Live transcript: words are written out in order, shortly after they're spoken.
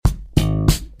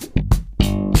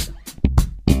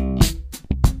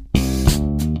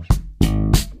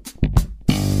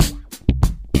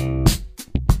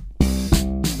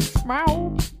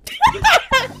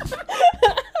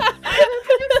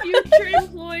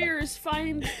editors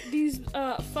find these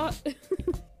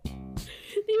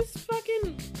these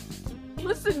fucking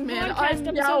Listen, man, podcast I'm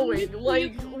episodes. meowing.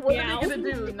 Like, what Meow. are they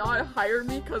gonna do? Not hire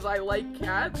me because I like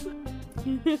cats?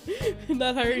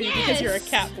 Not hiring you because you're a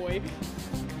cat boy.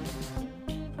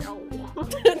 No.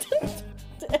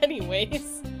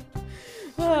 Anyways.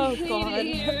 Oh, God.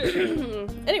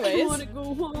 Anyways. I wanna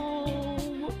go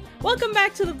home. Welcome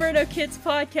back to the Burnout Kids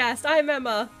podcast. I'm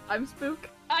Emma. I'm Spook.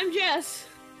 I'm Jess.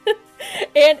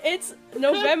 And it's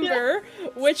November,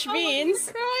 which Oh, means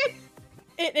I'm gonna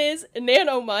cry. it is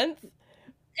Nano Month.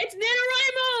 It's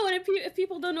NaNoWriMo! And if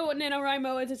people don't know what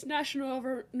NaNoWriMo is, it's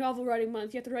National Novel Writing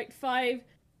Month. You have to write 50K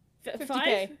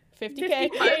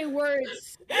 50K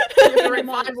words. You have to write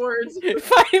 5 words. 5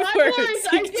 words. I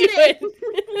You did can do it.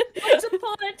 Once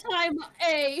upon a time,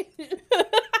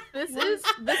 This is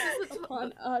the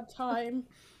upon a time.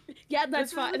 Yeah,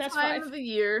 that's fine. That's time 5. of the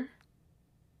year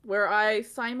where I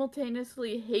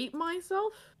simultaneously hate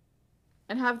myself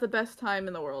and have the best time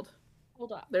in the world.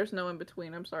 Hold on. There's no in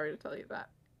between. I'm sorry to tell you that.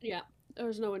 Yeah,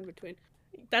 there's no in between.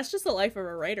 That's just the life of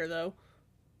a writer, though.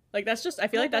 Like, that's just, I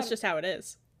feel like that's just how it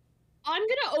is. I'm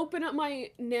gonna open up my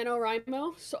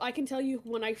NaNoWriMo so I can tell you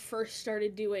when I first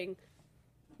started doing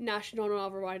National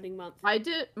Novel Writing Month.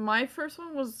 My first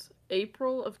one was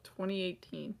April of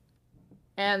 2018.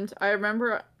 And I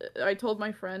remember I told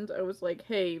my friend, I was like,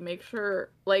 hey, make sure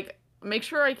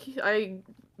I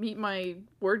meet my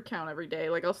word count every day.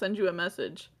 Like, I'll send you a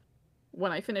message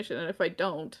when I finish it, and if I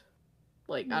don't,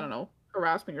 like, I don't know,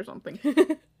 harass me or something.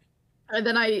 And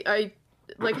then I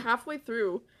like, halfway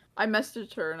through, I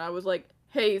messaged her, and I was like,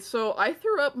 hey, so I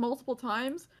threw up multiple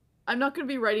times. I'm not gonna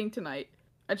be writing tonight.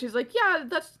 And she's like, yeah,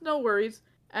 that's no worries.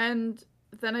 And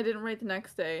then I didn't write the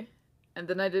next day. And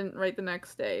then I didn't write the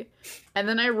next day. And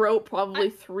then I wrote probably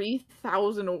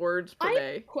 3,000 words per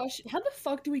day. Question: how the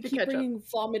fuck do we To keep catch up. bringing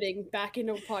vomiting back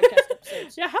into podcast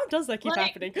episodes? Yeah, how does that keep Like,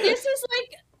 happening? This is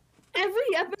like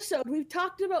every episode we've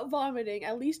talked about vomiting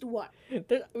at least once.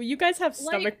 You guys have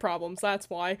Like- stomach problems, that's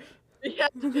why. Yeah.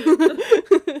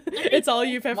 It's all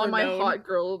you've ever I'm on my known. hot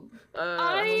girl,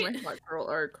 I'm on my hot girl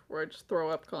arc where I just throw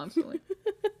up constantly.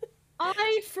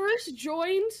 I first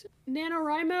joined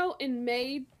NaNoWriMo in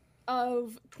May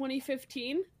of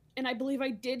 2015, and I believe I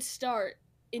did start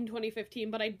in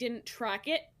 2015, but I didn't track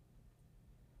it.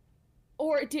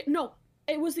 Or it did no,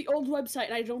 it was the old website,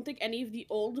 and I don't think any of the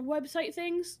old website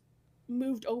things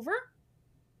moved over.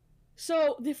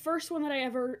 So the first one that I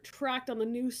ever tracked on the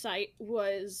new site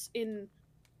was in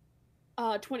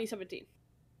 2017.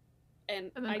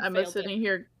 And And then I Emma failed sitting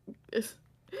here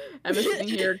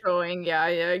going,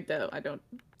 I don't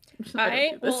do this.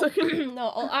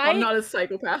 I'm not a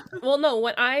psychopath. Well, no,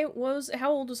 when I was, how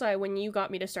old was I when you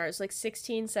got me to start? It's like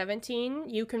 16, 17.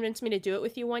 You convinced me to do it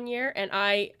with you one year, and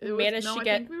I managed to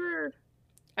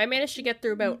get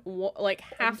through about like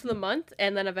half the month,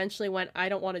 and then eventually went, I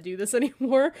don't want to do this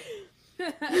anymore.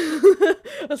 I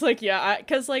was like, yeah,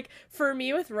 because like for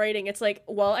me with writing, it's like,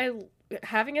 well,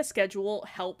 having a schedule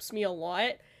helps me a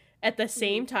lot. At the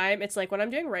same time, it's like when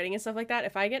I'm doing writing and stuff like that,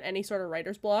 if I get any sort of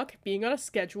writer's block, being on a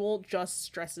schedule just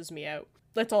stresses me out.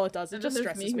 That's all it does. It just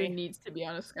stresses me. Who needs to be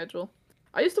on a schedule.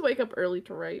 I used to wake up early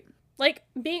to write. Like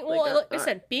being like I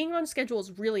said, being on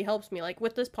schedules really helps me. Like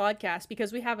with this podcast,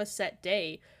 because we have a set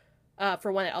day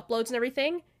for when it uploads and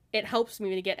everything, it helps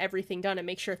me to get everything done and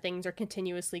make sure things are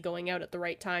continuously going out at the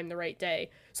right time, the right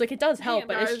day. So like it does help,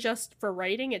 but it's just for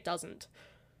writing, it doesn't.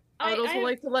 I would also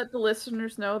like to let the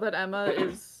listeners know that Emma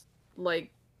is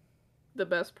like the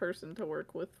best person to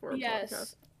work with for a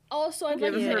podcast. Also, I'd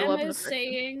like to say Emma is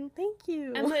saying thank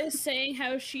you. Emma is saying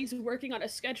how she's working on a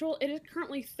schedule. It is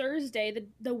currently Thursday,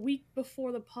 the week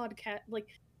before the podcast, like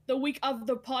the week of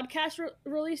the podcast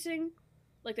releasing,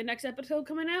 like the next episode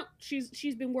coming out.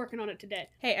 She's been working on it today.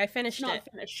 Hey, I finished Not it.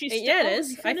 finished. She's it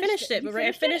is. I finished it. But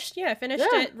I finished it.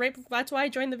 it. Right. That's why I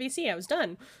joined the VC. I was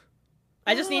done.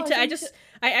 I just need to.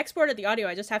 I exported the audio.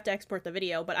 I just have to export the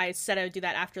video. But I said I would do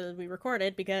that after we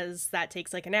recorded because that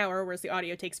takes like an hour, whereas the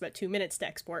audio takes about 2 minutes to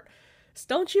export. So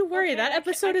don't you worry. That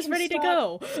episode is ready to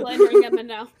go. Slandering Emma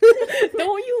now.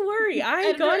 Don't you worry.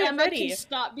 I got it Emma ready. Can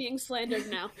stop being slandered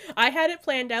now. I had it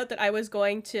planned out that I was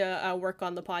going to work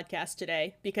on the podcast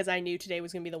today because I knew today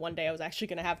was going to be the one day I was actually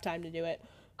going to have time to do it.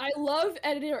 I love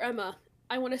editor Emma.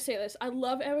 I want to say this. I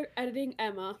love editing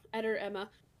Emma. Editor Emma.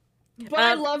 But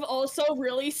I love also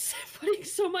really putting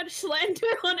so much slander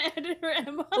on Editor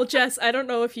Emma. Well, Jess, I don't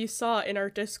know if you saw in our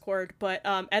Discord, but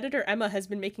Editor Emma has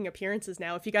been making appearances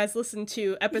now. If you guys listened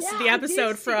to the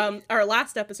episode from our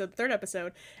last episode, the third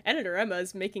episode, Editor Emma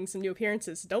is making some new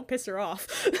appearances. Don't piss her off.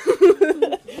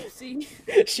 See?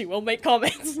 She will make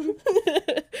comments.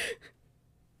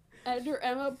 Editor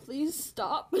Emma, please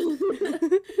stop.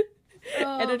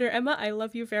 Editor Emma, I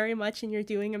love you very much, and you're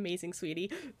doing amazing,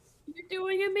 sweetie. You're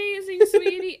doing amazing,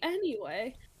 sweetie.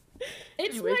 Anyway,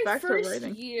 it's my first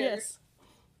year. Yes.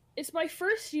 It's my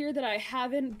first year that I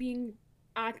haven't been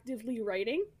actively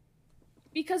writing,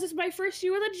 because it's my first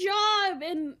year with a job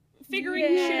and figuring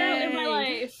shit out in my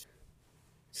life.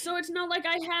 So it's not like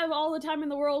I have all the time in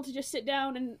the world to just sit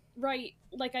down and write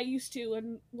like I used to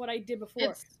and what I did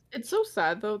before. It's so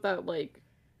sad though that like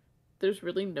there's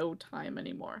really no time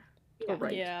anymore to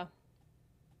write. Yeah.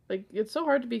 Like it's so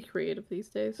hard to be creative these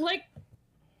days. Like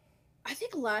I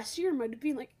think last year might have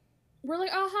been like we're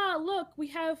like, aha, look, we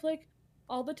have like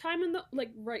all the time in the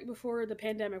like right before the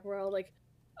pandemic we're all like,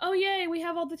 oh yay, we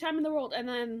have all the time in the world, and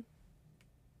then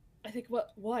I think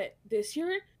what this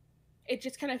year it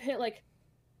just kind of hit like,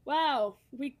 wow,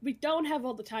 we don't have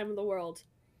all the time in the world.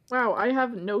 Wow, I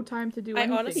have no time to do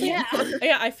anything. Honestly,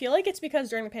 yeah, I feel like it's because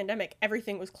during the pandemic,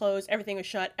 everything was closed, everything was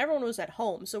shut, everyone was at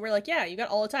home. So we're like, yeah, you got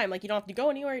all the time. Like, you don't have to go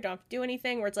anywhere, you don't have to do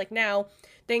anything. Where it's like now,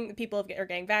 people are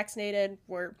getting vaccinated,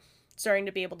 we're starting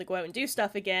to be able to go out and do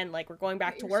stuff again. Like, we're going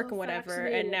back to work and whatever.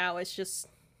 And now it's just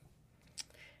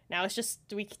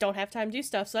we don't have time to do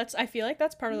stuff. So I feel like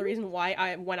that's part of the reason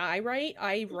why when I write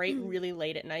really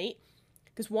late at night.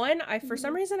 Because one, for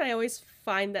some reason, I always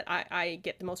find that I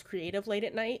get the most creative late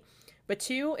at night. But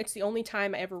two, it's the only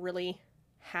time I ever really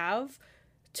have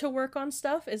to work on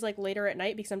stuff is like later at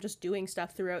night because I'm just doing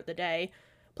stuff throughout the day.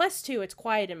 Plus two, it's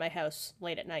quiet in my house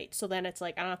late at night. So then it's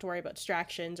like I don't have to worry about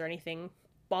distractions or anything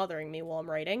bothering me while I'm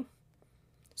writing.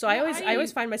 So I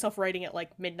always find myself writing at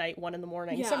like midnight, 1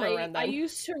 a.m, somewhere around then. I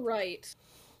used to write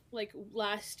like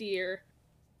last year.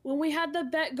 When we had the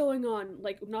bet going on,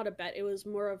 like, not a bet, it was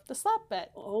more of... The slap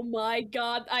bet. Oh my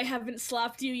god, I haven't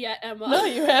slapped you yet, Emma. No,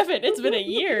 you haven't. It's been a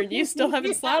year, and you still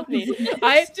haven't slapped me.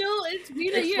 It's been a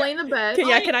year. Explain the bet.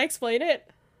 Can I explain it?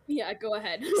 Yeah, go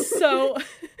ahead. So,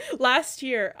 last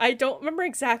year, I don't remember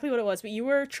exactly what it was, but you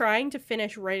were trying to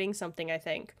finish writing something, I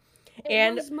think.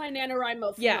 It was my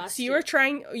NaNoWriMo from last so you were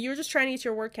just trying to get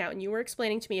your word count, and you were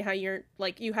explaining to me how you're,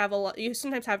 like, you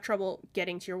sometimes have trouble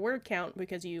getting to your word count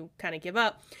because you kind of give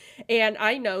up. And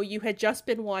I know you had just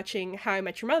been watching How I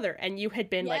Met Your Mother, and you had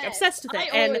been, like, obsessed with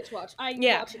it. I always watch. I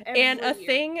watch it every year.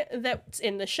 Thing that's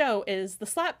in the show is the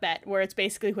slap bet, where it's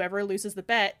basically whoever loses the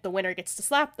bet, the winner gets to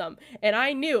slap them. And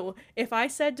I knew if I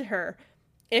said to her,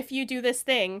 if you do this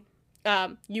thing,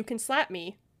 you can slap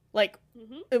me, like,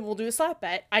 we'll do a slap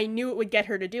bet, I knew it would get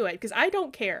her to do it, because I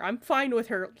don't care. I'm fine with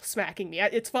her smacking me.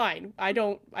 It's fine. I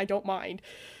don't mind.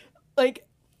 Like,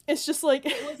 it's just like...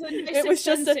 It was a nice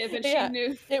incentive, and she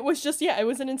knew. It was just, it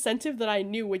was an incentive that I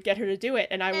knew would get her to do it,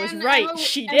 and I was right.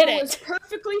 She did it. I was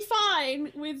perfectly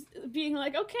fine with being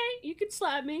like, okay, you can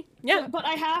slap me. Yeah. But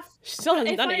I have... She still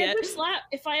hasn't done it yet.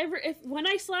 When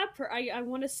I slap her, I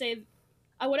want to say...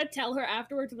 I want to tell her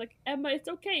afterwards, I'm like, Emma, it's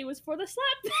okay, it was for the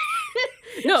slap.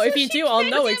 No, so if you do, I'll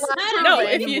know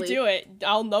if you do it,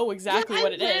 I'll know exactly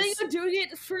what it is. I'm planning on doing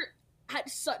it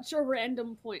at such a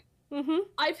random point.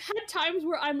 I've had times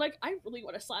where I'm like, I really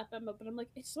want to slap Emma, but I'm like,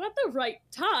 it's not the right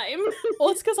time. Well,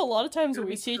 it's because a lot of times when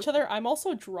we see each other, I'm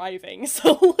also driving,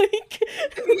 so, like...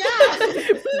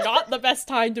 not the best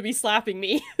time to be slapping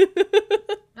me.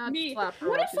 What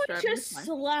if I just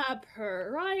slap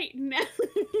her right now?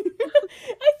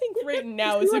 I think right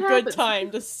now is a good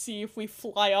time to see if we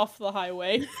fly off the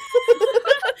highway.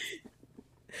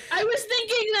 I was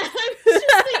thinking that. I was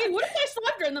just thinking, what if I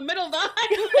slapped her in the middle of the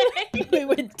highway? We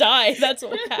would die. That's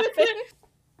what would happen.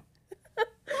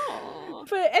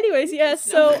 But anyways,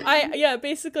 so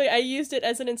basically I used it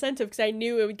as an incentive because I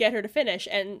knew it would get her to finish,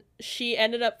 and she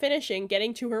ended up finishing,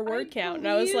 getting to her word count, and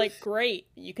I was like, great,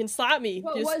 you can slap me.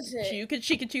 What was it?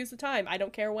 She could choose the time. I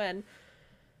don't care when.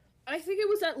 I think it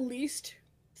was at least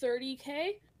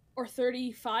 30k or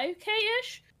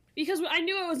 35k-ish, because I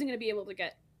knew I wasn't going to be able to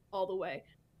get all the way,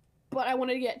 but I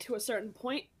wanted to get to a certain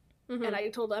point, and I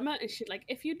told Emma, and she's like,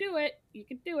 if you do it, you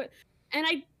can do it. And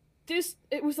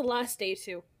it was the last day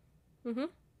too.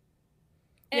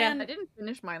 And I didn't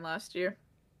finish mine last year.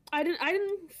 I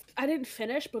didn't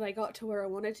finish, but I got to where I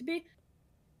wanted to be.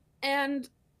 And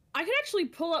I can actually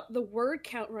pull up the word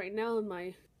count right now in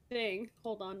my thing.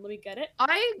 Hold on, let me get it.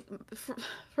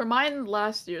 For mine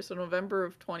last year, so November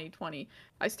of 2020,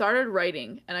 I started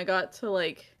writing, and I got to,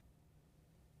 like,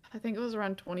 I think it was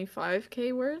around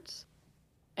 25k words.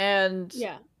 And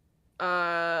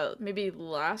maybe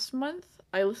last month,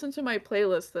 I listened to my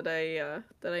playlist that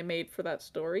I made for that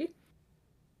story,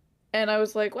 and I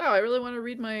was like, wow, I really want to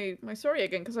read my story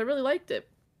again because I really liked it.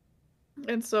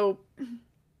 And so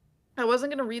I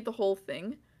wasn't gonna read the whole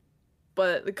thing,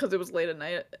 but because it was late at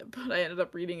night, but I ended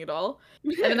up reading it all.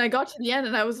 And then I got to the end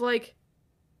and I was like,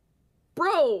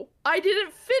 bro, I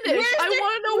didn't finish. I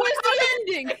want to know what's the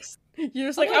ending. You're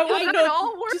just like, I want to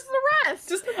know. Where's the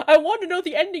rest? I want to know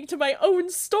the ending to my own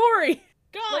story.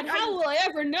 God, like, how will I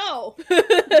ever know?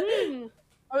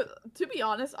 To be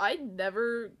honest, I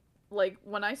never, like,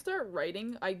 when I start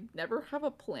writing, I never have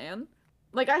a plan.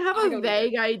 Like, I have a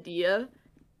vague idea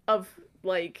of,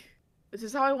 like, this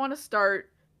is how I want to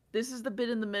start. This is the bit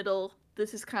in the middle.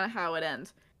 This is kind of how it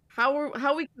ends. How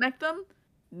we connect them?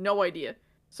 No idea.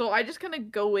 So I just kind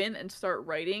of go in and start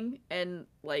writing, and,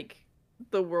 like,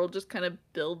 the world just kind of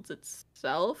builds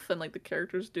itself, and, like, the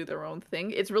characters do their own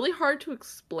thing. It's really hard to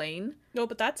explain. No,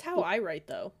 but that's how I write,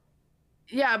 though.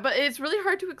 Yeah, but it's really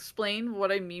hard to explain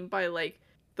what I mean by, like,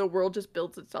 the world just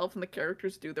builds itself and the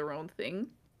characters do their own thing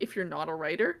if you're not a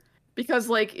writer. Because,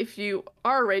 like, if you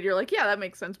are a writer, you're like, yeah, that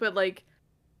makes sense. But, like,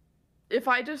 if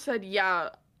I just said, yeah,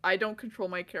 I don't control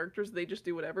my characters, they just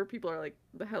do whatever, people are like,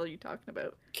 the hell are you talking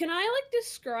about? Can I, like,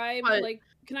 describe,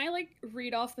 can I, like,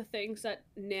 read off the things that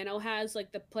Nano has,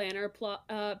 like, the planner,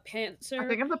 pantser? I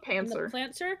think I'm the pantser. The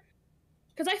plantser?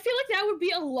 Because I feel like that would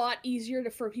be a lot easier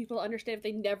for people to understand if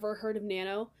they never heard of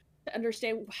Nano, to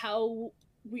understand how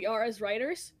we are as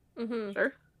writers. Mm-hmm.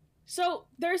 Sure. So,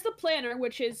 there's the planner,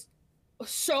 which is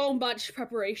so much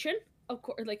preparation, of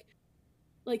course,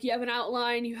 like you have an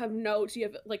outline, you have notes, you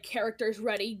have, like, characters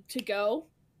ready to go.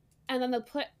 And then the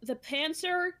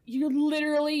pantser,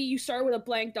 you start with a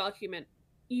blank document.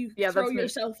 You throw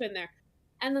yourself in there.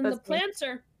 And then the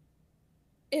plantser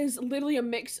is literally a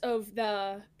mix of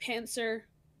the pantser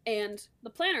and the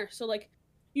planner. So, like,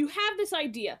 you have this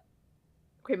idea.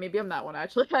 Okay, maybe I'm that one,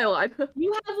 actually. I lied.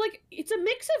 You have, like, it's a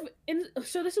mix of,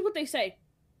 so this is what they say.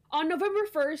 On November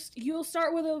 1st, you'll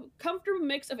start with a comfortable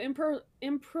mix of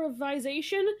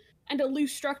improvisation and a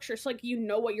loose structure, so, like, you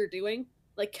know what you're doing.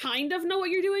 Like, kind of know what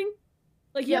you're doing.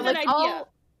 Like, you have an idea.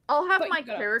 I'll have my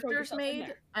characters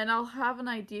made, and I'll have an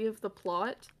idea of the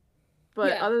plot.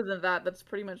 But other than that, that's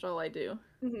pretty much all I do.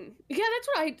 Mm-hmm. Yeah,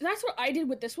 that's what I did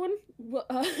with this one.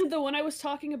 The one I was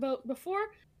talking about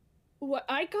before.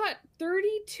 I got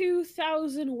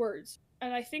 32,000 words.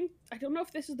 And I don't know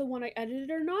if this is the one I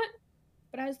edited or not,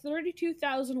 but it has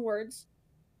 32,000 words.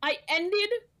 I ended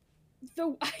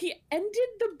the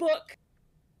book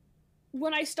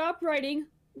when I stopped writing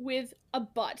with a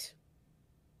but.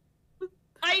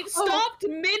 I stopped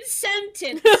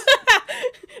mid-sentence.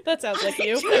 That sounds like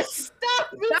you. Just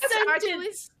stopped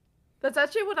mid-sentence. That's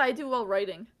actually what I do while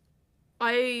writing.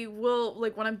 I will,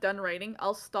 like, when I'm done writing,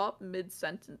 I'll stop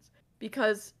mid-sentence.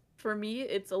 Because, for me,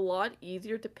 it's a lot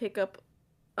easier to pick up,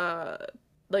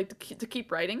 like, to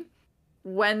keep writing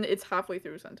when it's halfway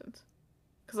through a sentence.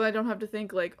 Because I don't have to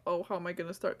think, like, oh, how am I going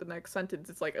to start the next sentence?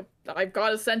 It's like, I've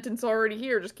got a sentence already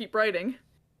here, just keep writing.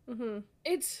 Mm-hmm.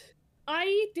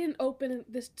 I didn't open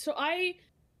this, so I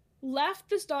left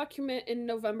this document in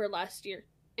November last year,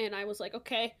 and I was like,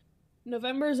 okay,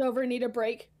 November's over, need a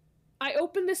break. I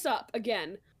opened this up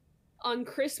again on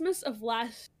Christmas of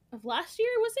last year,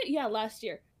 was it? Yeah, last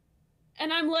year.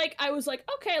 And I was like,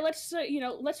 okay,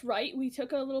 let's write. We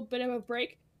took a little bit of a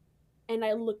break, and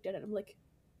I looked at it, I'm like,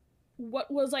 what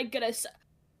was I gonna say?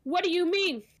 What do you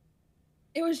mean?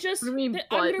 It was just, what do you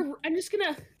mean, I'm just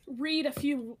gonna read a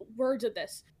few words of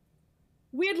this.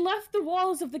 We had left the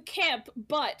walls of the camp,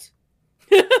 but...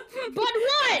 But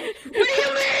what? What do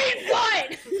you mean,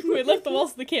 but? We had left the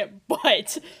walls of the camp,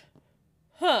 but...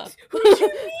 Huh. What do you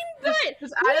mean, but?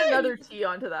 Just add another T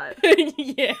onto that.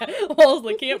 Yeah, walls of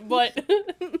the camp, but...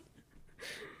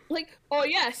 Like, oh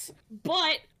yes,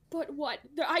 but what?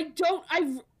 I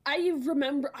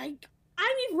remember, I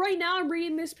mean, right now I'm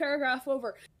reading this paragraph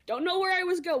over. Don't know where I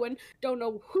was going, don't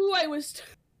know who I was...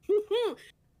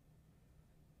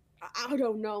 I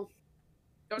don't know.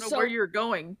 Don't know where you're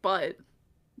going, but...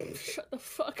 Shut the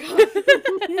fuck up.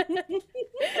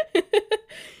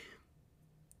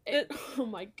 Oh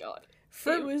my god.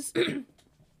 It was...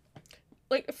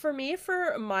 Like, for me,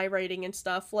 for my writing and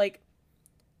stuff, like,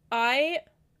 I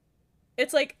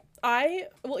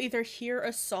will either hear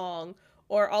a song,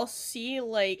 or I'll see,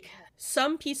 like,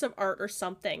 some piece of art or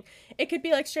something. It could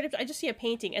be, like, straight up, I just see a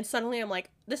painting, and suddenly I'm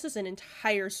like, this is an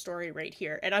entire story right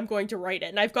here, and I'm going to write it.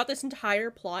 And I've got this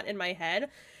entire plot in my head.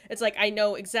 It's like, I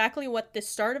know exactly what the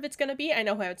start of it's gonna be, I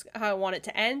know how I want it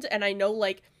to end, and I know,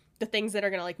 like, the things that are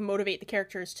gonna, like, motivate the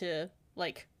characters to,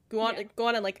 like, go on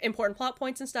and, like, important plot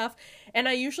points and stuff. And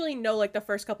I usually know, like, the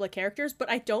first couple of characters, but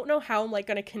I don't know how I'm, like,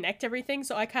 gonna connect everything,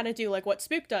 so I kind of do, like, what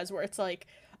Spook does, where it's like,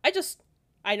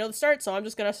 I know the start, so I'm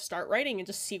just gonna start writing and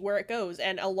just see where it goes.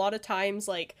 And a lot of times,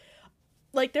 like,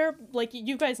 like, there, like,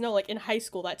 you guys know, like, in high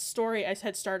school, that story I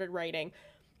had started writing,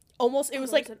 almost, it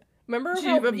was like, remember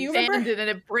how you abandoned it, and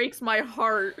it breaks my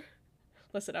heart.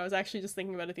 Listen, I was actually just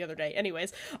thinking about it the other day.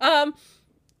 Anyways,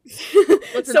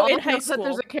 Listen, so in high school,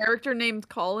 there's a character named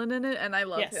Colin in it, and I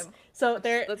love him. So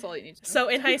that's all you need to know. So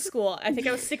in high school, I think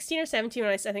I was 16 or 17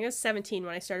 when I think I was 17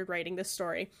 when I started writing this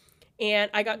story.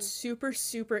 And I got super,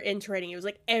 super into writing. It was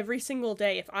like every single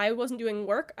day. If I wasn't doing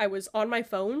work, I was on my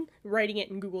phone writing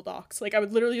it in Google Docs. Like, I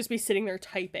would literally just be sitting there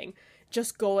typing,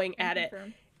 just going at it.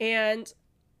 And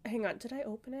hang on, did I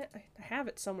open it? I have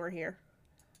it somewhere here.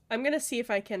 I'm gonna see if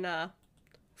I can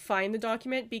find the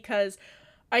document, because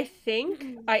I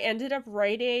think I ended up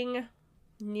writing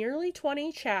nearly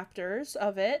 20 chapters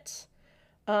of it.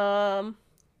 I'm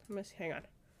gonna see, hang on.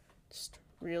 Just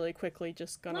really quickly,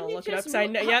 just gonna look it up. I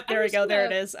know, yep, there we go. There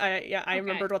it is. I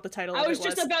remembered what the title of it was. I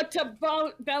was just about to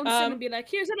bounce in and be like,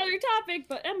 here's another topic,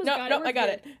 but Emma's got it. I got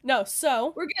it. No,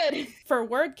 so we're good. For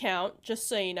word count, just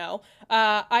so you know,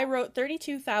 I wrote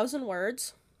 32,000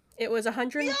 words. It was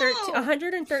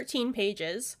 113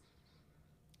 pages.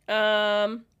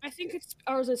 I think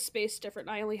ours is spaced different.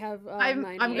 I only have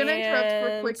 90. I'm gonna interrupt for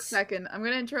a quick second.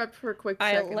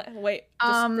 Wait,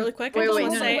 just really quick.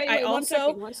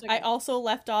 I also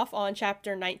left off on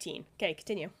chapter 19. Okay,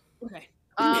 continue. Okay.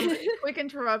 Quick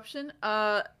interruption.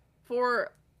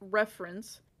 For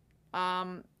reference,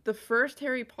 the first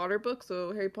Harry Potter book,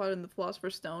 so Harry Potter and the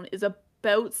Philosopher's Stone, is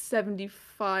about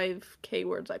 75k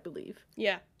words, I believe.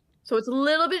 Yeah. So it's a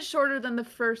little bit shorter than the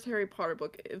first Harry Potter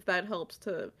book, if that helps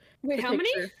to... Wait, how many?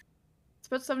 It's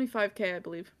about 75k, I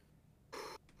believe.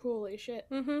 Holy shit.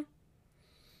 Mm-hmm.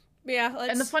 Yeah,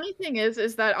 And the funny thing is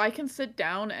that I can sit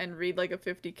down and read, like, a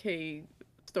 50k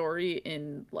story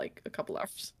in, like, a couple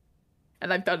hours.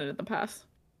 And I've done it in the past.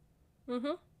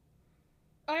 Mm-hmm.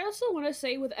 I also want to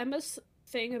say, with Emma's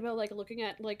thing about, like, looking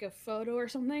at, like, a photo or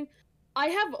something, I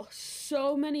have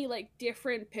so many, like,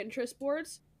 different Pinterest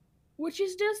boards, which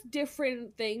is just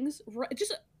different things,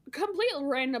 just complete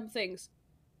random things.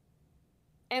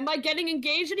 Am I getting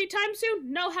engaged anytime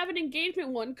soon? No, have an engagement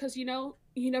one, because, you know,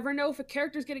 you never know if a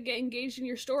character's gonna get engaged in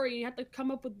your story, and you have to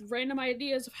come up with random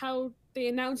ideas of how they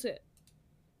announce it.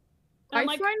 I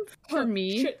find, for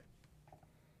me,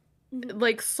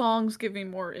 like, songs give me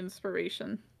more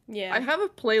inspiration. Yeah. I have a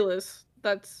playlist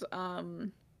that's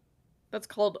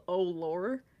called Oh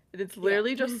Lore, and it's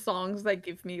literally just songs that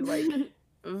give me, like,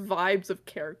 vibes of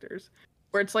characters,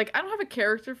 where it's like, I don't have a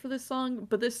character for this song,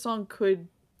 but this song could,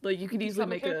 like, you could easily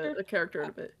make a character out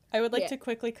of it. I would like to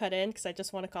quickly cut in, because I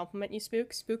just want to compliment you,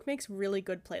 Spook. Spook makes really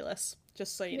good playlists,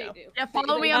 just so you know. Yeah,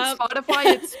 follow me on Spotify,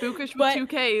 it's Spookish with 2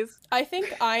 Ks. I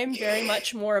think I'm very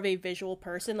much more of a visual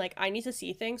person. Like, I need to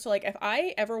see things, so, like, if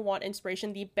I ever want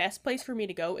inspiration, the best place for me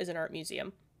to go is an art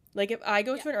museum. Like, if I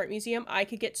go to an art museum, I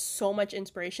could get so much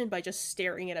inspiration by just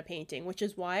staring at a painting, which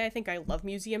is why I think I love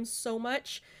museums so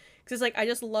much. Because, like, I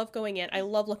just love going in, I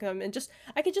love looking at them, and it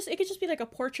could just be, like, a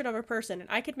portrait of a person, and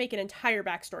I could make an entire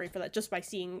backstory for that just by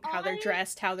seeing how they're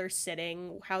dressed, how they're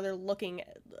sitting, how they're looking,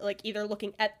 like, either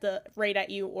looking right at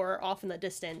you or off in the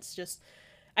distance. Just,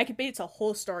 I could base a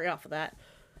whole story off of that.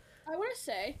 I want to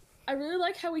say, I really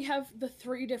like how we have the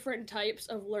 3 different types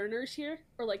of learners here,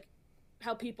 or, like,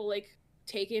 how people, like,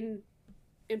 take in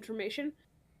information.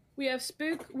 We have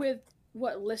Spook with,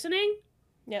 listening?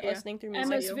 Yeah, listening through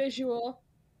music. Emma's visual.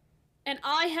 And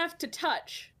I have to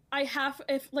touch.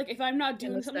 If I'm not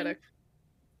doing something,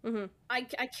 I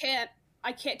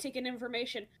can't take in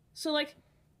information. So, like,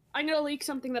 I'm gonna leak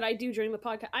something that I do during the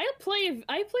podcast. I play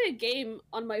a game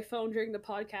on my phone during the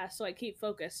podcast, so I keep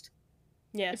focused.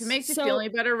 Yes. If it makes you feel any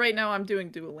better right now, I'm doing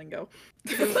Duolingo.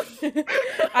 The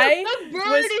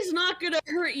bird is not gonna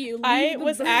hurt you. I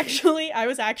was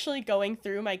actually going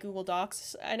through my Google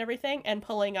Docs and everything and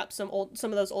pulling up some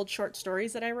of those old short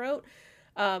stories that I wrote.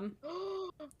 Some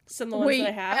of the ones that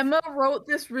I have. Emma wrote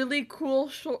this really cool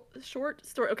short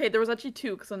story. Okay, there was actually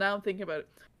 2, so now I'm thinking about it.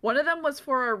 One of them was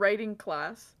for our writing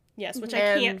class. Yes, which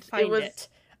I can't find it.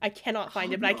 I cannot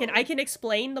find it, but I can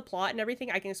explain the plot and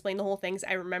everything. I can explain the whole thing,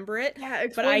 I remember it. Yeah,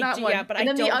 explain that one. But I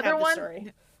don't have the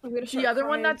story. The other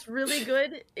one that's really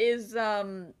good is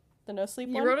the no sleep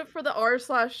one. You wrote it for the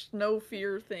r/no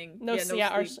fear thing.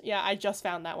 I just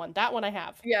found that one. That one I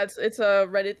have. Yeah, it's a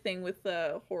Reddit thing with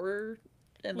horror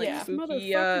and like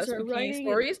spooky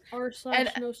stories.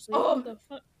 r/no sleep. What the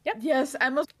fuck? Yep. Yes,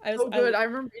 Emma's so good. I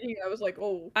remember reading it. I was like,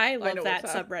 oh, I love that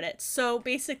subreddit. So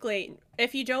basically,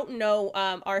 if you don't know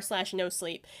r/no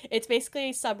sleep, it's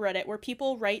basically a subreddit where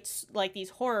people write like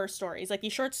these horror stories, like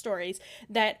these short stories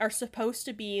that are supposed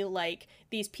to be like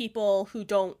these people who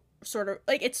don't sort of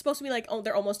like, it's supposed to be like, oh,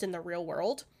 they're almost in the real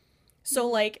world. So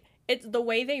like it's the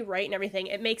way they write and everything,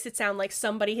 it makes it sound like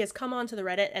somebody has come onto the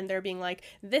Reddit and they're being like,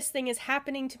 this thing is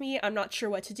happening to me, I'm not sure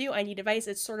what to do, I need advice.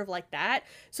 It's sort of like that.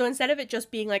 So instead of it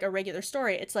just being like a regular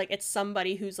story, it's like it's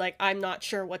somebody who's like, I'm not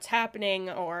sure what's happening,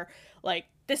 or like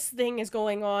this thing is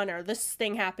going on, or this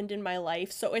thing happened in my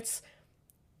life. So it's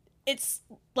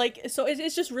like, so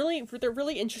it's just really, they're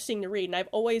really interesting to read, and I've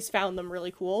always found them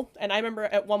really cool. And I remember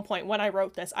at one point when I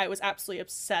wrote this, I was absolutely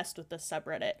obsessed with this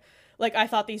subreddit. Like, I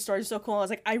thought these stories were so cool. I was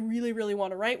like, I really, really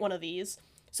want to write one of these.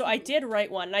 So I did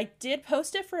write one, and I did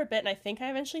post it for a bit, and I think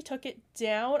I eventually took it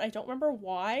down. I don't remember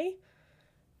why,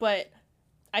 but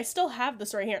I still have the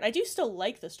story here, and I do still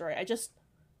like the story. I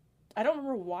don't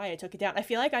remember why I took it down. I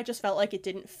feel like I just felt like it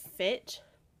didn't fit,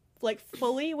 like,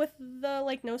 fully with the,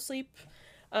 like, no sleep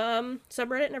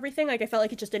subreddit and everything. Like, I felt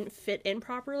like it just didn't fit in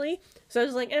properly. So I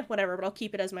was like, whatever, but I'll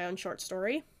keep it as my own short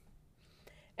story.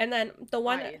 And then the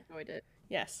one... I enjoyed it.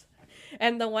 Yes.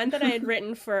 And the one that I had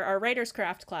written for our writer's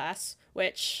craft class,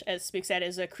 which, as Spook said,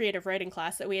 is a creative writing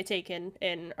class that we had taken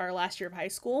in our last year of high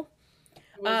school.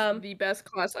 It was the best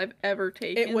class I've ever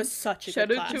taken. It was such a good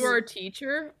class. Shout out to our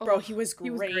teacher. Bro, he was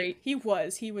great. He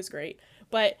was great.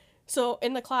 But, so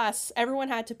in the class, everyone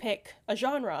had to pick a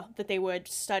genre that they would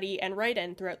study and write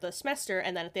in throughout the semester,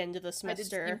 and then at the end of the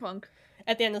semester... I did steampunk.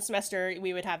 At the end of the semester,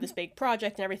 we would have this big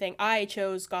project and everything. I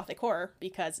chose gothic horror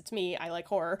because it's me. I like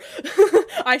horror.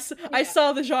 I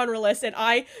saw the genre list, and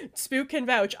Spook can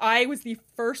vouch, I was the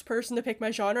first person to pick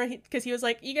my genre, because he was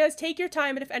like, you guys take your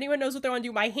time, and if anyone knows what they want to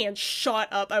do, my hand shot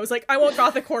up. I was like, I want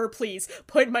gothic horror, please.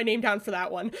 Put my name down for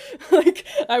that one. Like,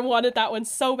 I wanted that one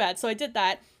so bad. So I did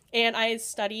that. And I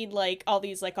studied, like, all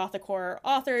these, like, gothic horror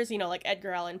authors, you know, like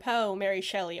Edgar Allan Poe, Mary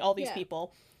Shelley, all these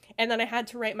people. And then I had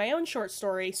to write my own short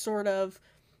story, sort of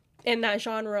in that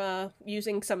genre,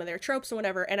 using some of their tropes or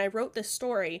whatever. And I wrote this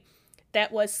story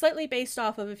that was slightly based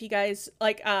off of, if you guys,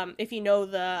 like, if you know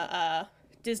the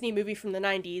Disney movie from the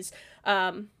 90s,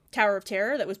 Tower of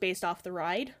Terror, that was based off the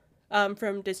ride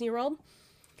from Disney World.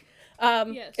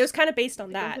 Yes. It was kind of based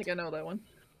on that. I don't think I know that one.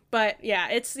 But, yeah,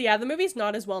 the movie's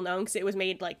not as well known because it was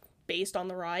made, like, based on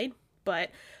the ride. But,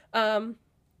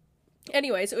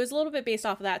 anyways, it was a little bit based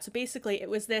off of that. So basically, it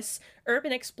was this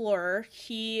urban explorer.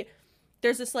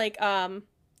 There's this, like,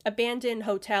 abandoned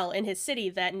hotel in his city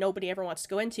that nobody ever wants to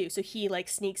go into. So he, like,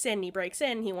 sneaks in, he breaks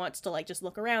in, he wants to, like, just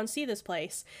look around, see this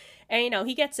place. And, you know,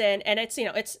 he gets in, and it's, you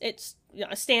know, it's you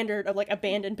know, a standard of, like,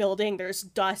 abandoned building. There's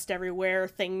dust everywhere,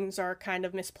 things are kind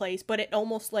of misplaced, but it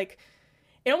almost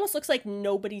looks like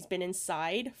nobody's been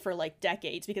inside for, like,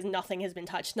 decades, because nothing has been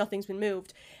touched, nothing's been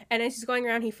moved. And as he's going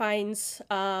around, he finds,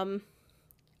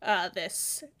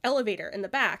 this elevator in the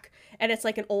back, and it's,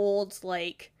 like, an old,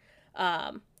 like,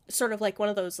 sort of like one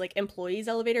of those, like, employees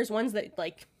elevators, ones that,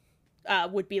 like,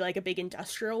 would be, like, a big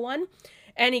industrial one.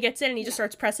 And he gets in and he just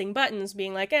starts pressing buttons,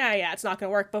 being like, yeah, it's not gonna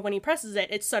work. But when he presses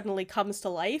it, it suddenly comes to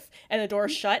life, and the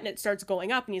door's shut, and it starts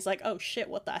going up, and he's like, oh shit,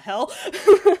 what the hell?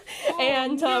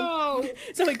 And no.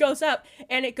 So it goes up,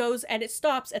 and it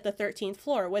stops at the 13th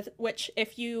floor, with which,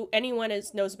 if anyone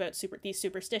knows about these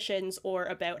superstitions or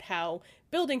about how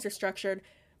buildings are structured,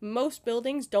 most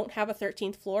buildings don't have a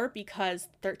 13th floor because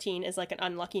 13 is, like, an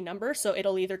unlucky number, so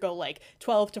it'll either go, like,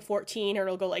 12 to 14, or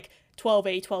it'll go, like,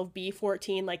 12A, 12B,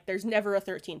 14, like, there's never a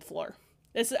 13th floor.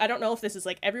 I don't know if this is,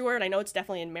 like, everywhere, and I know it's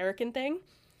definitely an American thing,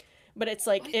 but it's,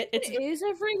 like, it is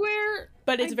everywhere,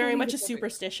 but it's very much a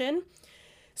superstition.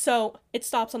 So it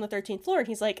stops on the 13th floor, and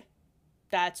he's like,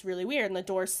 that's really weird, and the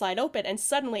doors slide open, and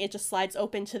suddenly it just slides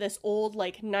open to this old,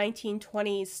 like,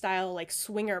 1920s style, like,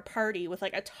 swinger party with,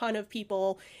 like, a ton of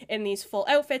people in these full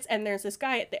outfits, and there's this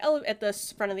guy at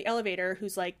the front of the elevator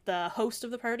who's, like, the host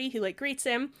of the party, who, like, greets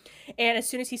him, and as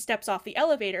soon as he steps off the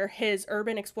elevator, his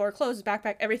Urban Explorer clothes, his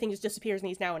backpack, everything just disappears, and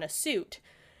he's now in a suit.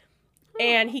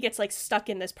 And he gets, like, stuck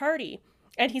in this party,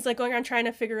 and he's, like, going around trying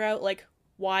to figure out, like,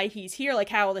 why he's here, like,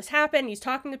 how all this happened. He's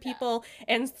talking to people,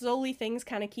 and slowly things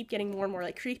kind of keep getting more and more,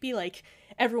 like, creepy. Like,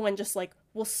 everyone just, like,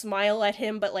 will smile at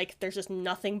him, but, like, there's just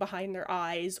nothing behind their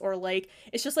eyes, or, like,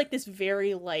 it's just, like, this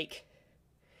very, like,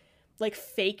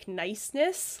 fake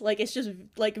niceness. Like, it's just,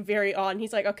 like, very odd. And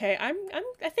he's like, okay, I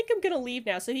think I'm gonna leave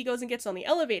now. So he goes and gets on the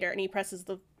elevator, and he presses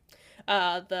the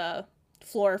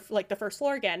floor, like, the first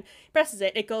floor again. He presses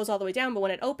it goes all the way down, but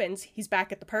when it opens, he's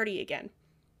back at the party again.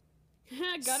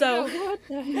 So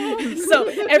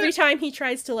every time he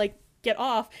tries to, like, get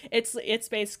off, it's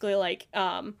basically like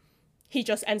he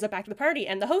just ends up back to the party,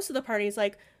 and the host of the party is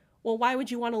like, well, why would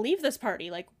you want to leave this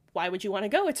party? Like, why would you want to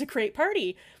go? It's a great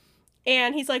party.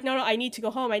 And he's like, no, I need to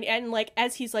go home. And like,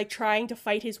 as he's, like, trying to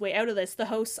fight his way out of this, the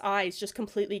host's eyes just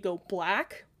completely go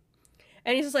black,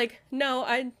 and he's just like,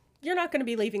 no, you're not going to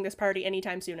be leaving this party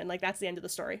anytime soon. And, like, that's the end of the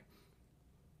story.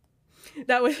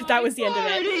 That was the end of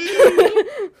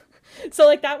it. So,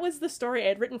 like, that was the story I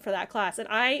had written for that class, and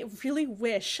I really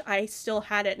wish I still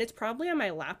had it, and it's probably on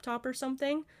my laptop or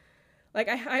something. Like,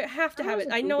 I have to have it.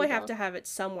 I know I have to have it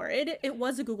somewhere. It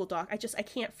was a Google Doc. I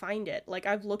can't find it. Like,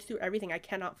 I've looked through everything. I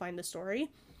cannot find the story.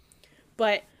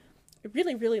 But I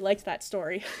really, really liked that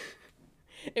story.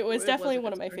 It was definitely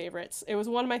one of my favorites. It was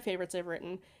one of my favorites I've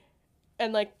written.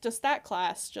 And, like, just that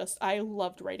class, I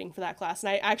loved writing for that class.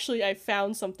 And I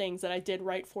found some things that I did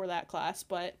write for that class,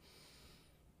 but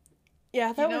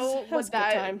yeah, that was a good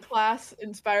time. That class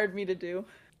inspired me to do?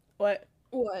 What?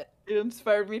 It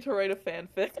inspired me to write a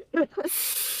fanfic.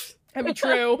 That'd be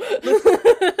true.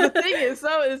 The thing is,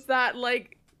 though, is that,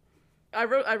 like, I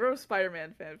wrote a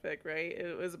Spider-Man fanfic, right?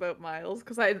 It was about Miles,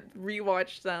 because I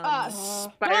rewatched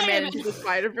Spider-Man Into the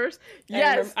Spider-Verse.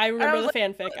 Yes! I remember the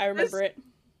fanfic. I remember it.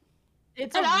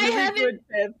 It's a really good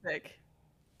fanfic.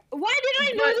 Why did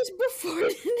I know this before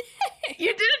today?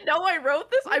 You didn't know I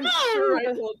wrote this? I'm sure I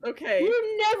told. Okay.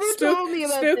 You never told me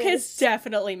about Spook this. has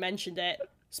definitely mentioned it.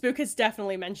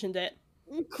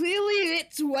 Clearly,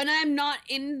 it's when I'm not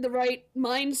in the right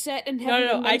mindset and having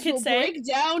a mental I could say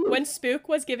breakdown. When Spook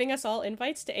was giving us all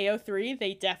invites to AO3,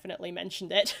 they definitely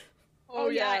mentioned it. Oh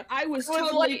yeah, I was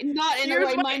totally not in the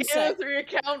right mindset. AO3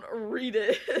 account, read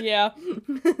it. Yeah.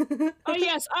 Oh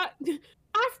yes,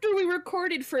 after we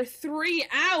recorded for 3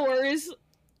 hours.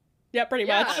 Yeah, pretty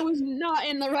much. I was not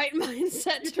in the right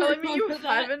mindset. You're telling me you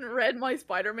haven't read my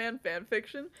Spider-Man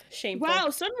fanfiction? Shameful. Wow,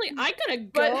 suddenly I gotta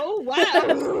go.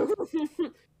 Wow.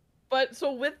 But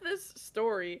so with this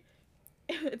story,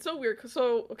 it's so weird.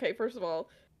 So, okay, first of all,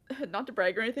 not to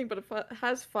brag or anything, but it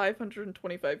has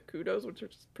 525 kudos, which are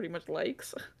just pretty much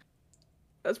likes.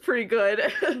 That's pretty good.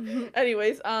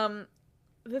 Anyways, the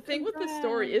thing with this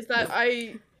story is that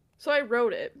I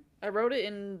wrote it. I wrote it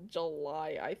in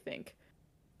July, I think.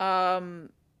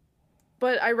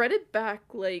 But I read it back,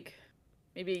 like,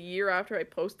 maybe a year after I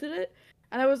posted it,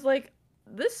 and I was like,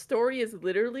 this story is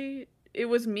literally, it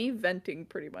was me venting,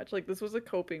 pretty much. Like, this was a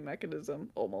coping mechanism,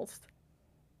 almost.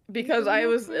 Because I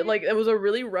was, like, it was a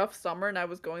really rough summer, and I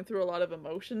was going through a lot of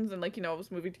emotions, and, like, you know, I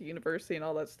was moving to university and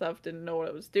all that stuff, didn't know what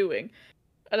I was doing.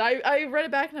 And I read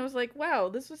it back, and I was like, wow,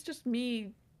 this was just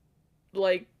me,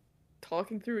 like,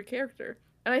 talking through a character.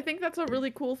 And I think that's a really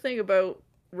cool thing about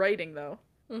writing, though.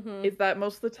 Mm-hmm. Is that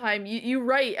most of the time you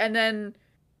write and then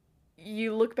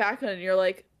you look back on it and you're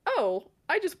like, oh,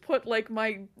 I just put like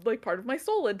part of my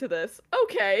soul into this.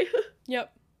 Okay.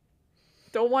 Yep.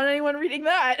 Don't want anyone reading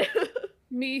that.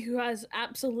 Me, who has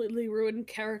absolutely ruined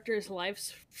characters'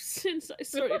 lives since I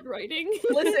started writing.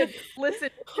 Listen.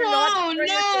 You're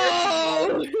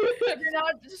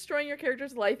not destroying your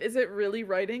character's life. Is it really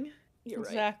writing? You're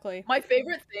exactly. Right. My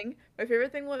favorite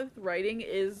thing with writing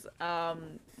is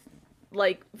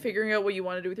like figuring out what you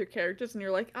want to do with your characters, and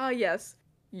you're like, ah, yes,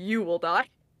 you will die.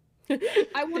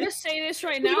 I want to say this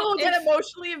right now. People will get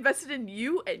emotionally invested in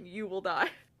you, and you will die.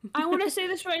 I want to say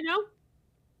this right now.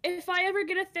 If I ever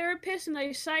get a therapist and I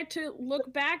decide to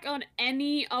look back on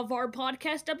any of our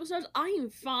podcast episodes, I am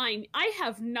fine. I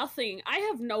have nothing. I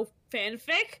have no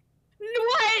fanfic.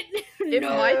 What? If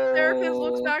my therapist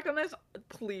looks back on this,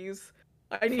 please.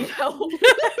 I need help.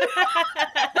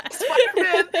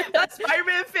 That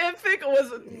Spider-Man fanfic was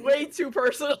way too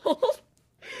personal.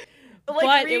 Like,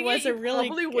 but it was a really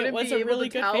good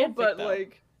fanfic, but though.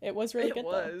 Like it was really good.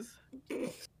 Was.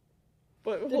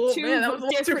 But the two man, that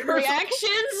was different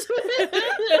reactions.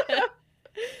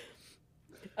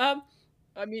 I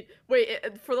mean, wait,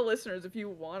 for the listeners, if you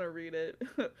want to read it,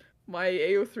 my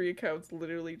AO3 account's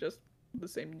literally just the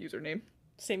same username.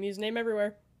 Same username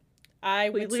everywhere.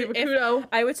 I would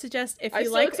suggest if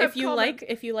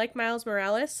you like Miles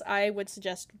Morales, I would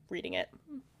suggest reading it.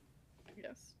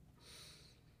 Yes.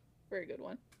 Very good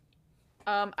one.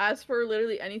 As for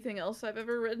literally anything else I've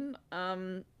ever written,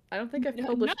 I don't think I've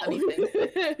published anything.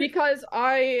 Because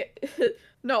I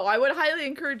would highly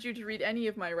encourage you to read any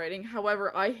of my writing.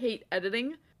 However, I hate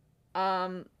editing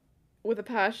with a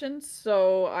passion,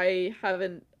 so I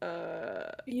haven't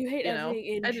You hate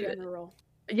editing in general.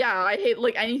 Yeah, I hate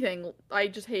like anything. I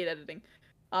just hate editing.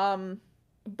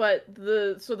 But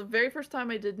the very first time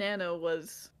I did Nano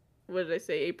was, what did I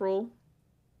say, April?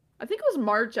 I think it was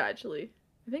March, actually.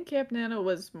 I think Camp Nano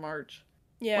was March.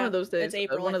 Yeah, one of those days. It's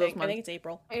April. I think it's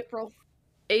April.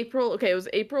 April. Okay, it was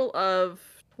April of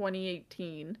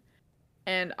 2018,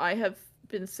 and I have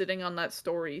been sitting on that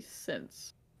story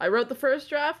since. I wrote the first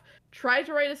draft, tried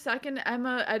to write a second.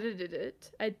 Emma edited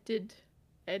it. Edited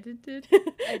it.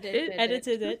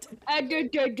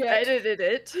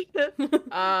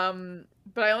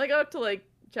 But I only got up to like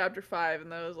chapter 5,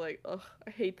 and I was like, ugh,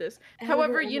 I hate this.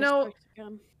 However, you know,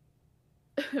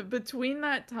 between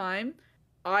that time,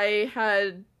 I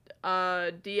had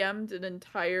DM'd an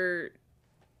entire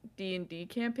D&D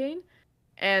campaign,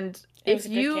 and if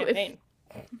you,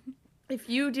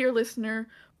 dear listener,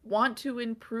 want to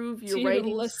improve your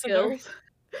writing skills,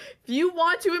 if you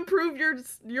want to improve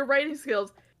your writing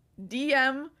skills,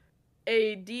 DM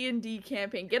a D&D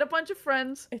campaign. Get a bunch of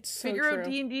friends, figure out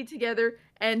D&D together,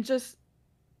 and just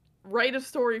write a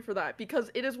story for that, because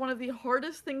it is one of the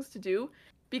hardest things to do,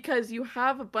 because you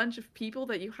have a bunch of people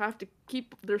that you have to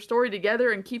keep their story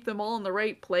together and keep them all in the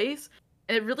right place,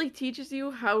 and it really teaches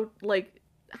you how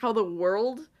the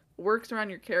world works around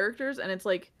your characters, and it's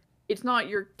like, it's not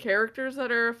your characters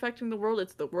that are affecting the world,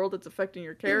 it's the world that's affecting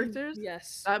your characters.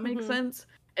 Yes. That makes sense.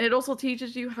 And it also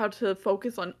teaches you how to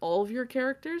focus on all of your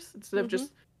characters instead of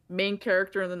just main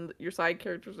character, and then your side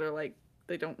characters are like,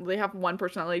 they have one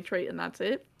personality trait and that's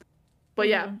it. But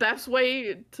yeah, best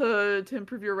way to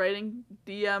improve your writing,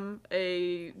 DM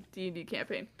a D&D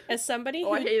campaign. As somebody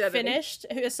who finished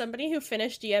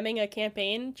DMing a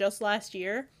campaign just last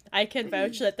year, I can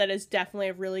vouch that is definitely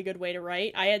a really good way to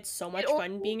write. I had so much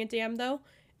fun being a DM though.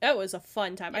 That was a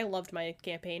fun time. I loved my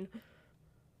campaign.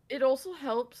 It also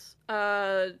helps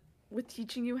with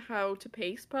teaching you how to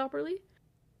pace properly,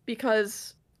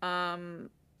 because like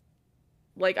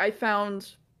I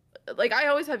found, like, I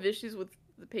always have issues with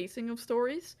the pacing of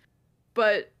stories,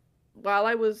 but while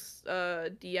I was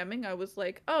DMing, I was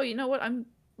like, oh, you know what, I'm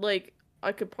like,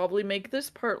 I could probably make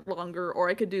this part longer, or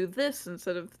I could do this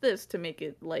instead of this to make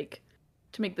it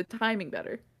to make the timing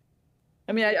better.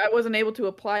 I mean, I wasn't able to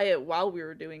apply it while we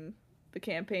were doing the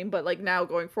campaign, but like now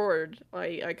going forward,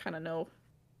 I kind of know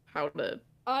how to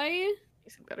pace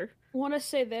it better. Want to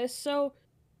say this, so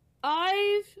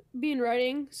I've been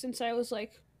writing since I was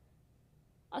like,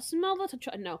 since I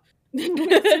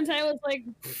was like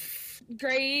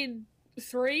grade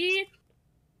 3.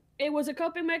 It was a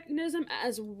coping mechanism,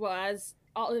 as was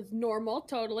normal,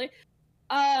 totally.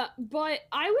 But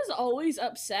I was always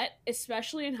upset,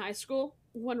 especially in high school,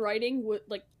 when writing would,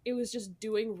 like, it was just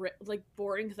doing like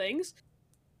boring things,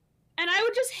 and I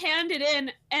would just hand it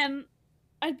in, and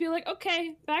I'd be like,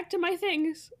 okay, back to my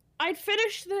things. I'd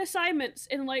finish the assignments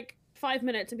in like 5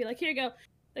 minutes and be like, here you go.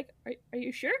 Like, are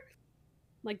you sure?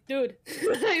 I'm like, dude,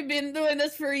 I've been doing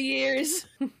this for years.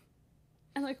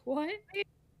 I'm like, what?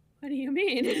 What do you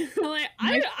mean? Like,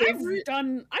 I've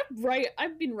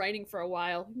been writing for a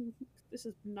while. This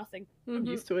is nothing. I'm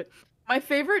used to it. My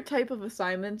favorite type of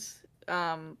assignments,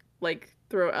 like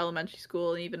throughout elementary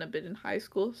school and even a bit in high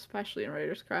school, especially in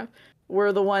writer's craft,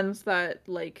 were the ones that,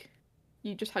 like,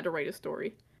 you just had to write a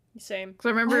story. Same. Because I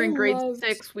remember in grade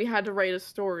 6 we had to write a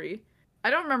story. I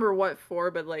don't remember what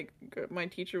for, but like my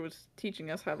teacher was teaching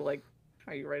us how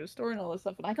you write a story and all this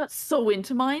stuff, and I got so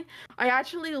into mine. I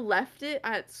actually left it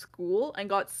at school and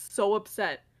got so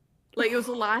upset. Like, it was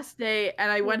the last day,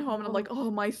 and I went home and I'm like,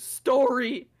 oh, my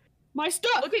story. My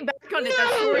stuff. Looking back on it,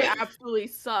 that story absolutely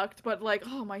sucked, but like,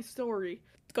 oh, my story.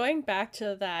 Going back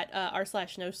to that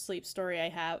r/no sleep story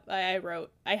I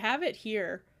wrote, I have it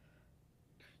here.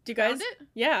 Do you guys? Found it?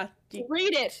 Yeah.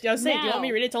 Read it. I was saying, do you want me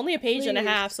to read it? It's only a page and a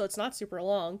half, so it's not super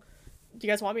long. Do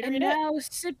you guys want me to read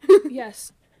it?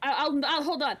 Yes. I'll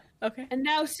hold on. Okay. And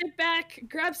now sit back,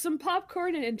 grab some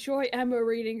popcorn, and enjoy Emma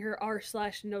reading her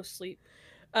r/no sleep.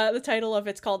 The title of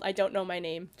it's called I Don't Know My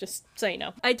Name, just so you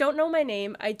know. I don't know my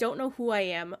name, I don't know who I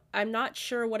am, I'm not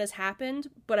sure what has happened,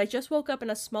 but I just woke up in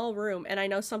a small room and I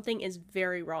know something is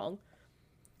very wrong.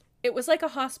 It was like a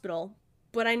hospital,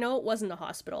 but I know it wasn't a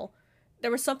hospital.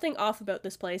 There was something off about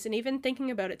this place, and even thinking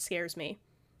about it scares me.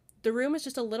 The room is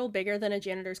just a little bigger than a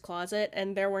janitor's closet,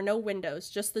 and there were no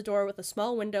windows, just the door with a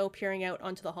small window peering out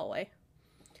onto the hallway.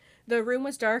 The room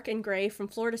was dark and gray from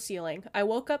floor to ceiling. I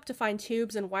woke up to find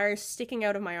tubes and wires sticking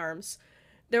out of my arms.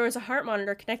 There was a heart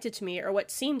monitor connected to me, or what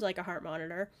seemed like a heart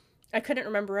monitor. I couldn't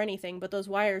remember anything, but those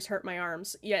wires hurt my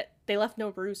arms, yet they left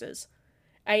no bruises.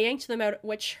 I yanked them out,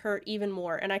 which hurt even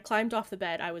more, and I climbed off the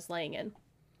bed I was laying in.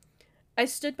 I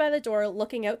stood by the door,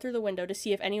 looking out through the window to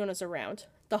see if anyone was around.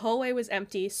 The hallway was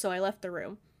empty, so I left the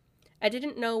room. I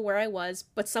didn't know where I was,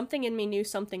 but something in me knew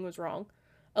something was wrong.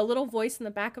 A little voice in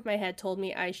the back of my head told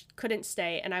me I couldn't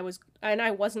stay, and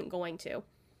I wasn't going to.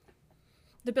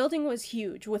 The building was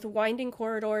huge, with winding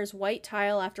corridors, white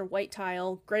tile after white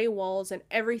tile, gray walls, and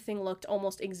everything looked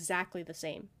almost exactly the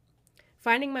same.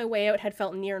 Finding my way out had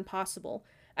felt near impossible.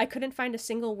 I couldn't find a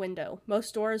single window.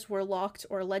 Most doors were locked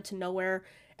or led to nowhere.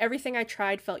 Everything I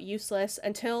tried felt useless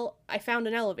until I found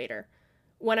an elevator.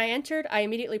 When I entered, I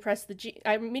immediately pressed the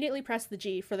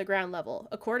G for the ground level.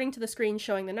 According to the screen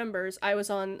showing the numbers, I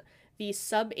was on the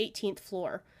sub-18th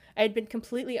floor. I had been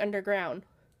completely underground.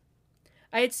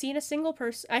 I hadn't seen a single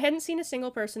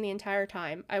person the entire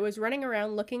time. I was running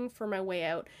around looking for my way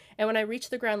out, and when I reached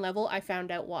the ground level, I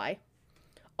found out why.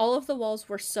 All of the walls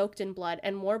were soaked in blood,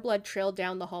 and more blood trailed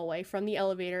down the hallway from the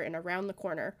elevator and around the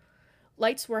corner.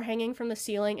 Lights were hanging from the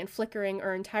ceiling and flickering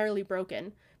or entirely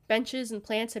broken. Benches and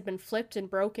plants had been flipped and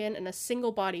broken, and a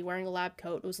single body wearing a lab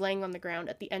coat was laying on the ground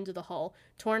at the end of the hall,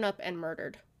 torn up and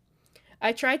murdered.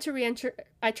 I tried to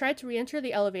re-enter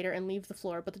the elevator and leave the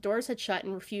floor, but the doors had shut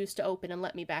and refused to open and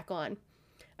let me back on.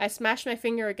 I smashed my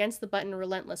finger against the button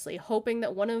relentlessly, hoping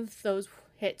that one of those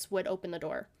hits would open the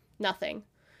door. Nothing.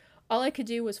 All I could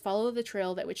do was follow the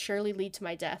trail that would surely lead to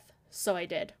my death, so I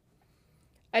did.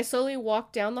 I slowly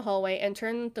walked down the hallway and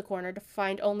turned the corner to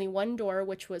find only one door,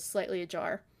 which was slightly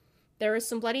ajar. There was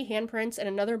some bloody handprints and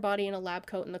another body in a lab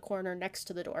coat in the corner next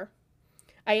to the door.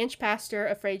 I inched past her,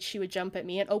 afraid she would jump at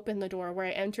me, and opened the door, where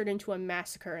I entered into a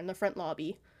massacre in the front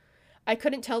lobby. I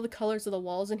couldn't tell the colors of the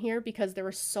walls in here because there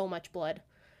was so much blood.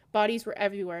 Bodies were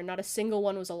everywhere, not a single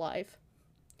one was alive.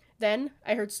 Then,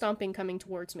 I heard stomping coming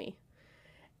towards me.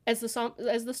 As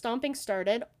the stomping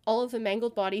started, all of the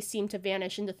mangled bodies seemed to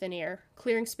vanish into thin air,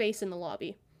 clearing space in the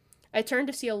lobby. I turned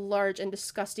to see a large and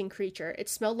disgusting creature. It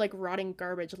smelled like rotting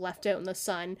garbage left out in the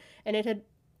sun, and it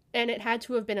had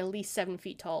to have been at least 7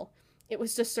 feet tall. It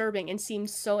was disturbing and seemed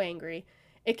so angry.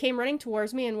 It came running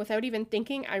towards me, and without even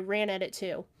thinking, I ran at it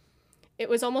too. It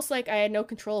was almost like I had no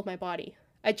control of my body.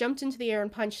 I jumped into the air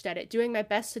and punched at it, doing my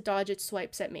best to dodge its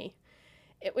swipes at me.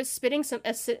 It was spitting some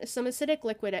acidic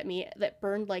liquid at me that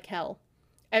burned like hell.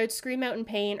 I would scream out in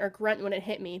pain or grunt when it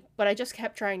hit me, but I just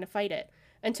kept trying to fight it,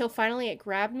 until finally it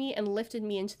grabbed me and lifted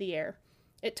me into the air.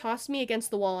 It tossed me against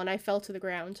the wall and I fell to the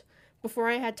ground. Before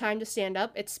I had time to stand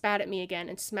up, it spat at me again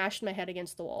and smashed my head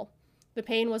against the wall. The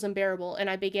pain was unbearable, and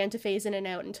I began to phase in and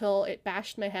out until it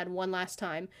bashed my head one last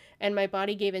time, and my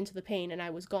body gave in to the pain and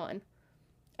I was gone.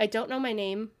 I don't know my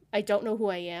name, I don't know who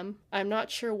I am, I'm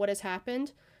not sure what has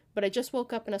happened, but I just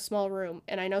woke up in a small room,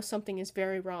 and I know something is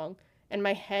very wrong, and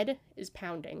my head is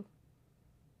pounding.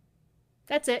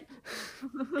 That's it.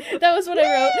 That was what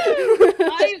I wrote.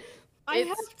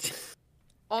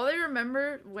 All I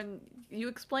remember when you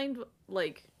explained,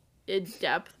 like, in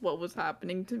depth what was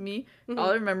happening to me, all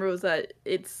I remember was that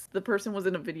the person was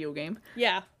in a video game.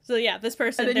 Yeah. So yeah, this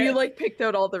person. And then you like picked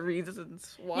out all the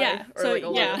reasons why. Yeah. So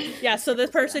yeah. So the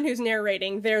person who's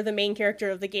narrating, they're the main character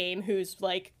of the game, who's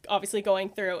like obviously going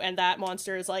through, and that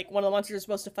monster is like one of the monsters you're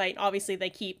supposed to fight. Obviously, they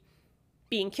keep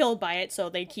being killed by it, so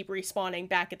they keep respawning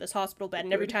back at this hospital bed,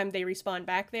 and every time they respawn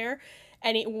back there,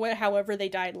 however they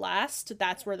died last,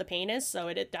 that's where the pain is. So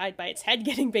it died by its head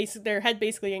their head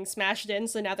basically getting smashed in,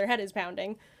 so now their head is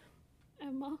pounding.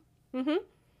 Emma. Mm-hmm.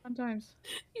 Sometimes.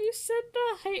 You said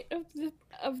the height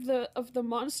of the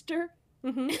monster,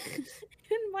 mm-hmm.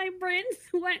 and my brain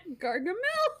went Gargamel.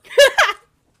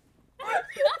 I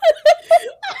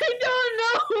don't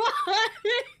know why.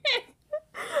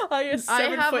 I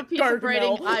have a piece of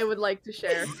writing I would like to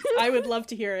share. I would love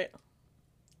to hear it.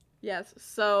 Yes,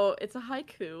 so it's a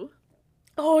haiku.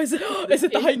 Oh, is it? Is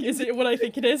it the haiku? Is it what I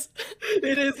think it is?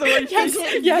 It is the one. Yes.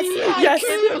 It's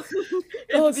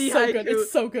the so haiku. Good.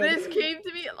 It's so good. This came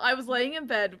to me. I was laying in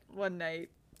bed one night.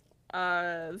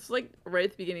 It's like right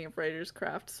at the beginning of Writer's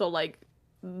Craft, so like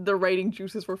the writing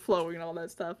juices were flowing and all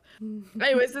that stuff.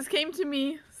 Anyways, this came to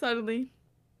me suddenly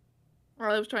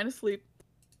while I was trying to sleep.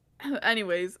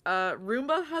 Anyways,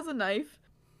 Roomba has a knife.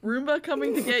 Roomba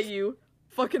coming to get you.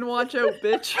 Fucking watch out,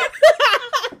 bitch.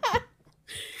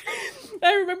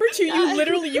 I remember too, you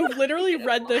literally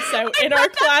read this out in our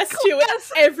class too, and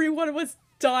everyone was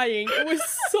dying. It was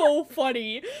so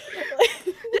funny.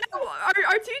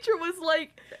 Our teacher was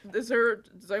like, does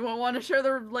anyone want to share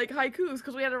their like haikus?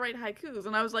 Because we had to write haikus.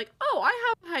 And I was like, oh, I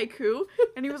have a haiku.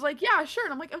 And he was like, yeah, sure.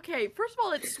 And I'm like, okay, first of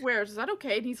all, it swears. Is that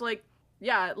okay? And he's like,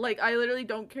 yeah, like, I literally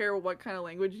don't care what kind of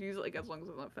language you use, like, as long as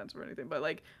it's not offensive or anything, but,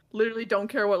 like, literally don't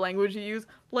care what language you use.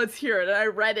 Let's hear it. And I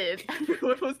read it.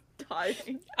 Everyone was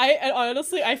dying. I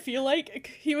honestly, I feel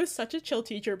like he was such a chill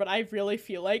teacher, but I really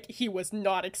feel like he was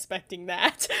not expecting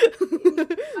that.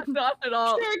 Not at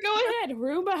all. Sure, go ahead.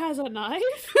 Roomba has a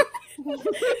knife.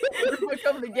 Roomba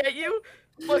coming to get you.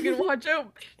 Fucking watch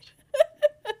out.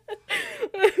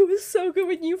 It was so good.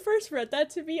 When you first read that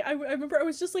to me, I remember I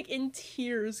was just like in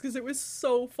tears because it was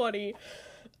so funny.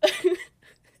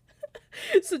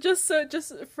 So just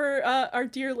for our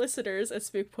dear listeners, as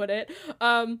Spook put it,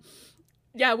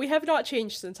 yeah, we have not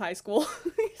changed since high school.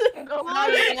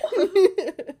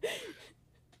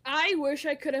 I wish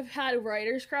I could have had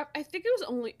Writer's Craft. I think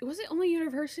was it only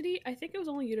university? I think it was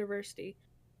only university.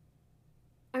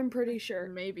 I'm pretty sure.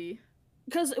 Maybe.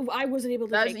 because I wasn't able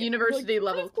to. That's take university it.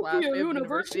 level class.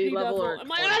 University level. Or I'm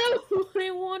like, I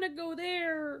don't want to go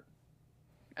there.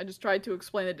 I just tried to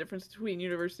explain the difference between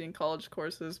university and college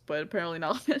courses, but apparently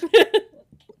not.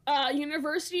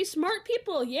 University smart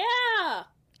people, yeah.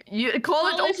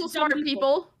 College also smart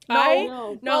people.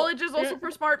 No, college is also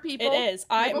for smart people. It is.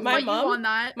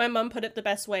 My mom put it the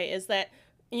best way is that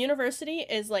university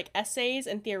is like essays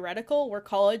and theoretical, where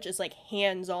college is like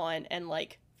hands-on and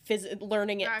like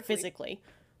learning it physically.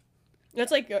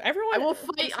 It's like everyone. I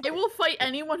will fight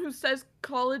anyone who says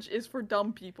college is for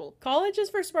dumb people. College is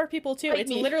for smart people too. It's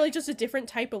literally just a different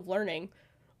type of learning.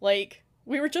 Like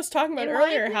we were just talking about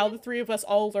earlier, how the three of us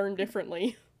all learn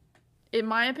differently. In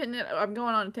my opinion, I'm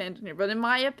going on a tangent here, but in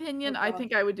my opinion, I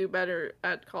think I would do better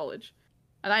at college.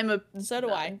 And so do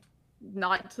I.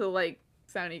 Not to like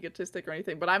sound egotistic or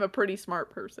anything, but I'm a pretty smart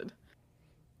person.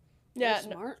 Yeah,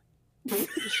 smart. Smarter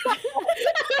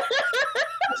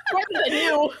than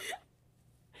you.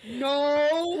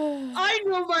 No, I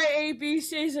know my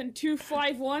ABCs and 2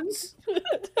 5-1s.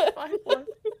 5-1.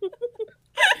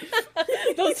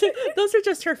 Those are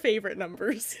just her favorite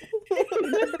numbers.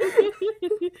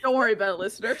 Don't worry about it,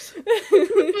 listeners.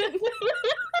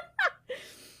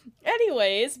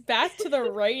 Anyways, back to the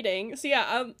writing. So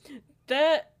yeah,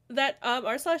 that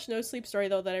r/no sleep story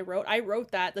though that I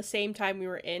wrote that the same time we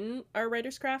were in our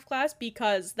writer's craft class,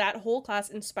 because that whole class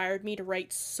inspired me to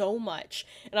write so much,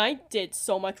 and I did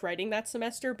so much writing that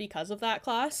semester because of that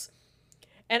class.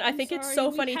 And I think it's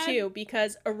so funny too,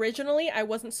 because originally I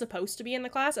wasn't supposed to be in the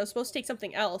class. I was supposed to take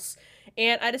something else,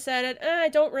 and I decided I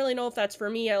don't really know if that's for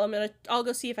me. I'll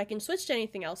go see if I can switch to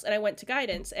anything else. And I went to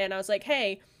guidance, and I was like,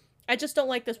 hey, I just don't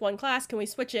like this one class. Can we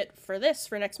switch it for next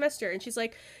semester? And she's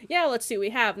like, yeah, let's see what we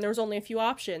have. And there was only a few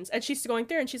options. And she's going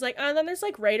through and she's like, and then there's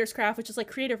like writer's craft, which is like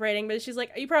creative writing. But she's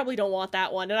like, you probably don't want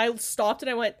that one. And I stopped and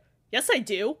I went, yes, I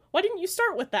do. Why didn't you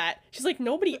start with that? She's like,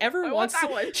 nobody ever wants that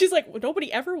one. She's like,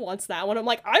 nobody ever wants that one. I'm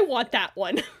like, I want that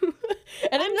one. And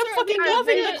I ended up fucking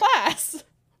loving the class.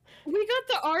 We got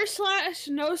the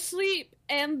r/no sleep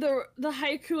and the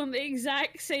haiku in the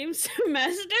exact same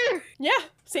semester. Yeah,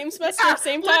 same semester,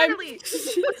 same time. Literally.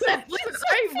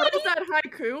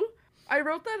 I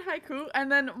wrote that haiku,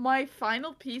 and then my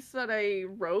final piece that I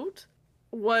wrote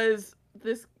was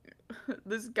this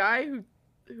guy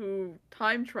who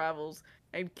time travels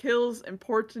and kills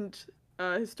important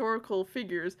historical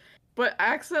figures, but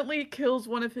accidentally kills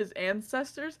one of his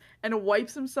ancestors and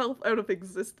wipes himself out of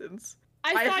existence.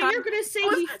 I thought you were gonna say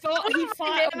he fought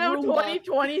a Roomba.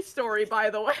 2020 story, by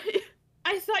the way.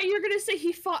 I thought you were gonna say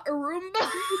he fought a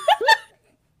Roomba.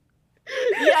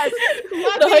 Yes,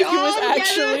 the haiku was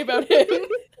actually about him.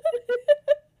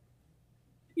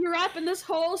 You're wrapping this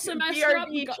whole semester up.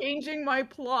 Changing my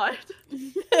plot.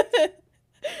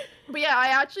 But yeah, I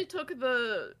actually took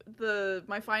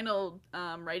my final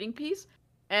writing piece,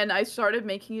 and I started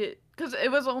making it, because it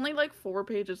was only like 4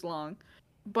 pages long.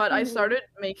 But I started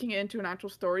making it into an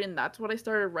actual story, and that's what I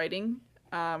started writing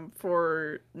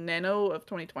for Nano of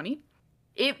 2020.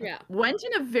 It went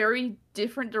in a very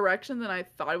different direction than I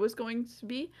thought it was going to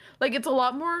be. Like, it's a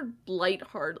lot more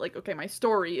lighthearted. Like, okay, my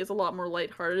story is a lot more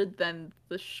lighthearted than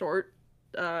the short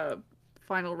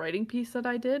final writing piece that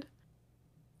I did.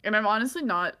 And I'm honestly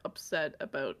not upset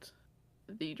about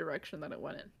the direction that it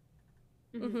went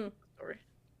in. Mm-hmm. Story.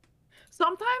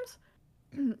 Sometimes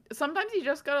you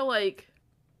just gotta, like,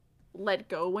 let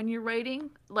go when you're writing.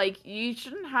 Like, you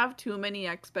shouldn't have too many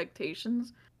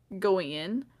expectations going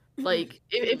in. Like,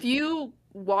 if you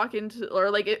walk into, or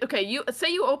like, okay, you say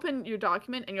you open your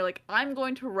document and you're like, I'm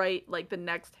going to write like the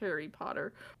next Harry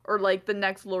Potter or like the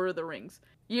next Lord of the Rings,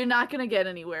 you're not gonna get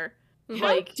anywhere.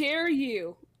 How dare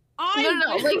you?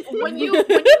 No. Like, when you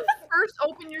first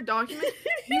open your document,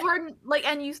 you are like,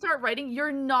 and you start writing,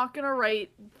 you're not gonna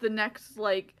write the next,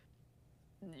 like,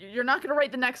 you're not gonna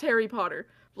write the next Harry Potter.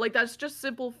 Like, that's just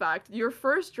simple fact. Your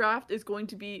first draft is going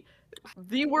to be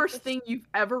the worst thing you've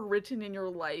ever written in your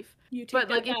life. But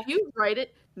like, if you write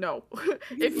it,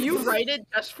 if you write it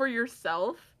just for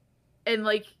yourself, and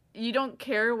like, you don't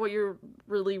care what you're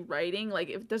really writing, like,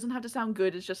 it doesn't have to sound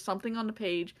good, it's just something on the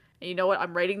page, and you know what,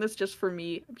 I'm writing this just for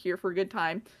me, I'm here for a good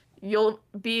time, you'll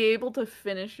be able to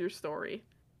finish your story.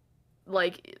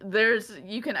 Like,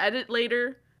 you can edit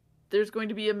later, there's going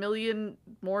to be a million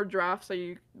more drafts that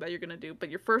you're gonna do, but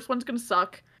your first one's gonna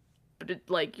suck,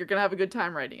 but you're gonna have a good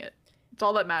time writing it. It's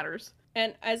all that matters.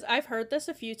 And as I've heard this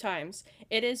a few times,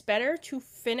 it is better to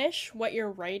finish what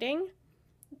you're writing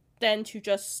than to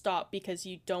just stop because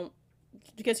you don't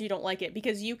like it.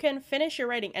 Because you can finish your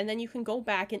writing and then you can go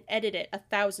back and edit it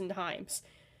 1,000 times.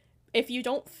 If you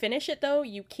don't finish it though,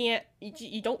 you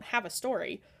don't have a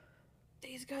story.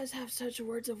 These guys have such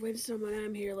words of wisdom, and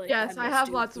I'm here like. Yes, I have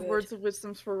lots of words of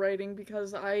wisdoms for writing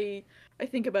because I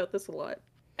think about this a lot.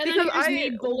 And because then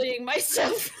here's me bullying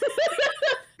myself.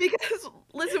 Because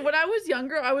listen, when I was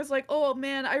younger, I was like, oh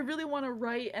man, I really want to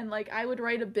write, and like I would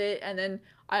write a bit, and then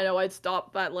I know I'd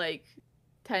stop at like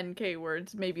 10K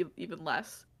words, maybe even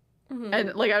less.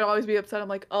 And like I'd always be upset. I'm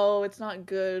like, oh, it's not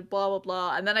good, blah blah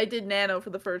blah. And then I did Nano for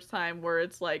the first time, where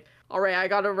it's like, all right, I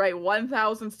gotta write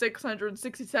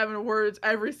 1,667 words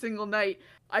every single night.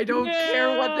 I don't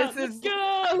care what this is.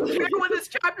 I don't care what this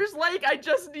chapter's like. I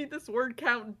just need this word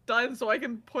count done so I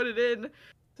can put it in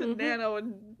to Nano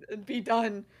and be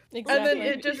done. Exactly.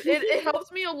 And then it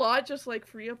helps me a lot, just like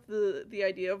free up the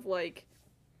idea of like,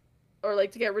 or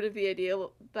like to get rid of the idea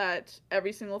that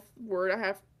every single word I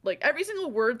have. Like, every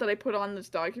single word that I put on this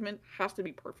document has to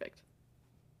be perfect.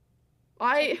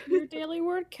 Your daily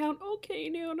word count? Okay,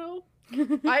 no.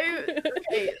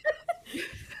 Okay.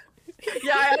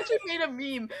 Yeah, I actually made a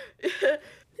meme.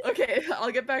 Okay, I'll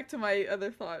get back to my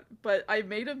other thought. But I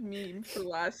made a meme for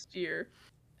last year.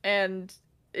 And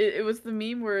it was the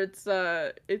meme where it's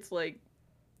like,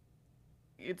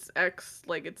 it's X,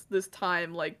 like, it's this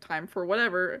time, like, time for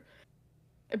whatever.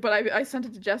 But I sent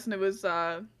it to Jess, and it was,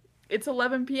 it's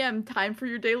 11 p.m. Time for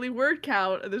your daily word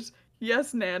count. And there's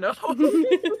yes, Nano.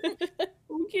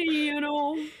 Okay,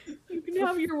 you can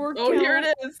have your word count. Oh, here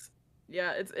it is.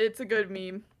 Yeah, it's a good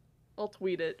meme. I'll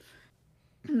tweet it.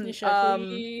 You should,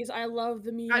 please. I love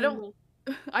the meme.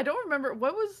 I don't remember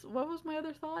what was my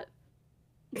other thought.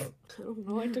 I don't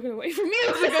know. I took it away from you.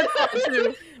 It's a good thought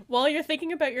too. While you're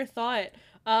thinking about your thought,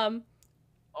 I'm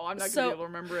not gonna be able to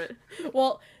remember it.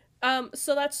 Well.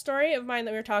 So that story of mine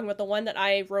that we were talking about, the one that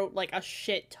I wrote like a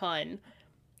shit ton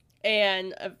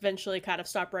and eventually kind of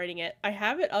stopped writing it, I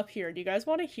have it up here. Do you guys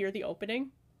want to hear the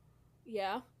opening?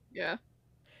 Yeah. Yeah.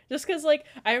 Just because, like,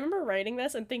 I remember writing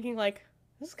this and thinking, like,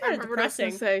 this is kind of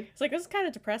depressing. It's like, this is kind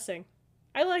of depressing.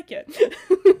 I like it.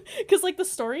 Because, like, the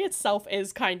story itself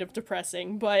is kind of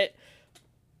depressing, but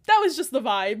that was just the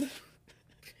vibe.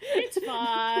 It's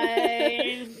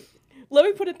fine. Let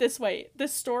me put it this way.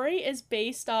 This story is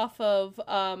based off of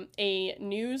a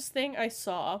news thing I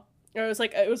saw. Or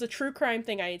it was a true crime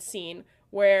thing I had seen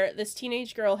where this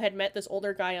teenage girl had met this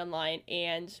older guy online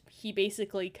and he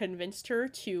basically convinced her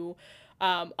to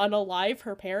unalive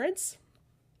her parents.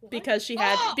 What? Because she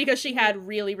had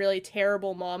really, really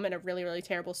terrible mom and a really, really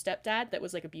terrible stepdad that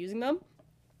was like abusing them.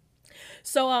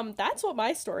 So that's what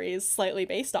my story is slightly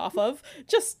based off of,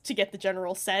 just to get the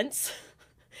general sense.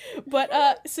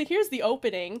 But, so here's the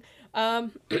opening.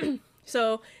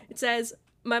 So it says,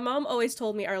 my mom always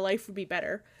told me our life would be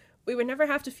better. We would never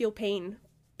have to feel pain,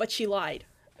 but she lied.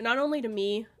 Not only to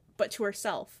me, but to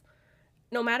herself.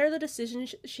 No matter the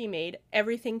decisions she made,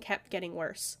 everything kept getting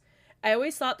worse. I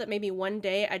always thought that maybe one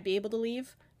day I'd be able to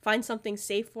leave, find something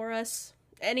safe for us.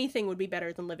 Anything would be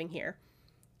better than living here.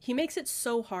 He makes it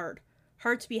so hard.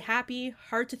 Hard to be happy,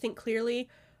 hard to think clearly,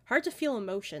 hard to feel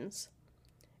emotions.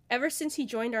 Ever since he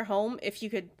joined our home, if you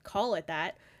could call it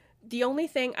that, the only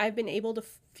thing I've been able to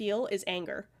feel is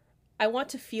anger. I want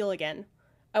to feel again.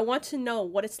 I want to know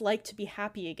what it's like to be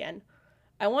happy again.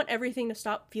 I want everything to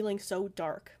stop feeling so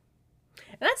dark.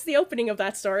 And that's the opening of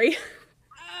that story.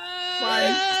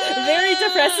 Very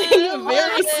depressing,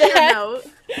 very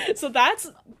sad. So that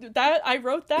I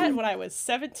wrote that when I was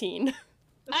 17.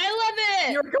 I love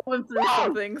it! You're going through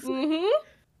some things. Mm-hmm.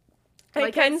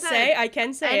 Like I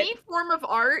can say any form of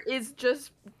art is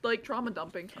just like trauma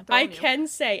dumping. I can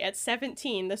say at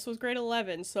 17, this was grade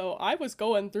 11, so I was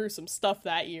going through some stuff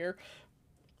that year.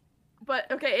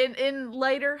 But okay, in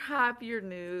lighter, happier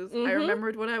news, I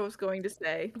remembered what I was going to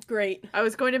say. Great. I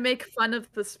was going to make fun of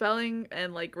the spelling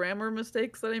and like grammar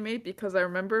mistakes that I made because I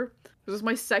remember this was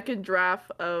my second draft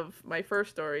of my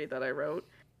first story that I wrote.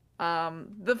 My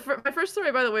first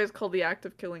story, by the way, is called "The Act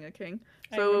of Killing a King."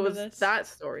 So it was that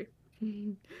story.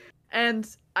 And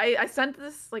I sent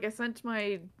this, like, I sent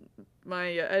my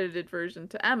edited version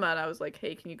to Emma, and I was like,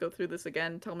 hey, can you go through this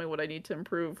again? Tell me what I need to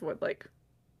improve, what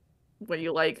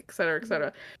you like, etc.,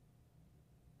 etc.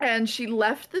 And she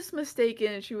left this mistake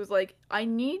in, and she was like, I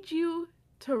need you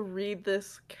to read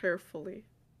this carefully.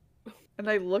 And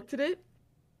I looked at it,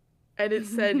 and it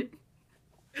said,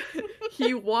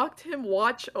 he walked him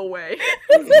watch away.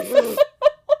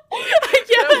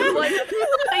 Yeah, like, you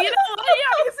know, yeah,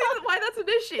 I can see why that's an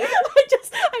issue.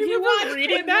 I remember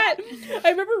reading that. I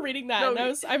remember reading that,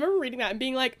 I remember reading that and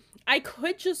being like, I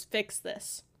could just fix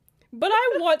this, but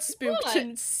I want Spook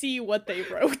to see what they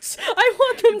wrote. I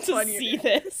want them to see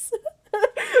this.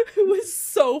 It was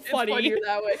so funny. It's funnier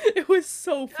that way. It was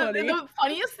so funny. And the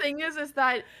funniest thing is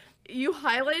that you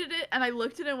highlighted it, and I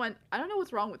looked at it and went, I don't know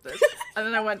what's wrong with this. And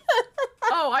then I went,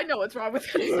 oh, I know what's wrong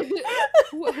with this.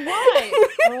 Why?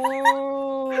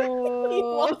 Oh.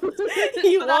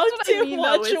 He walked too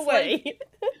much away. Like,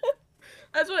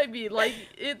 that's what I mean. Like,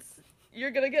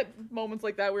 you're gonna get moments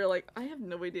like that where you're like, I have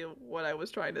no idea what I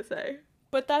was trying to say.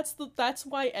 But that's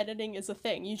why editing is a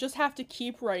thing. You just have to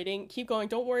keep writing, keep going.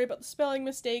 Don't worry about the spelling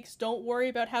mistakes. Don't worry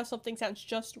about how something sounds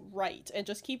just right. And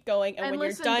just keep going. And when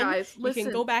listen, you're done, guys, you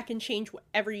can go back and change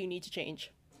whatever you need to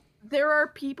change. There are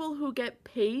people who get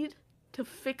paid to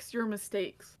fix your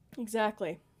mistakes.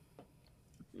 Exactly.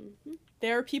 Mm-hmm.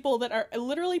 There are people that are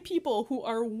literally people who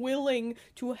are willing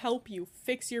to help you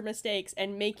fix your mistakes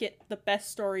and make it the best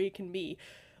story it can be.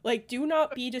 Like, do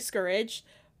not be discouraged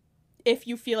if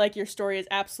you feel like your story is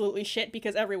absolutely shit,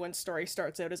 because everyone's story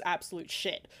starts out as absolute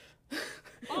shit.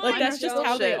 Like, that's just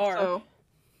how they are. So.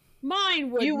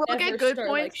 Mine would You will never get good start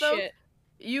points, like though. shit.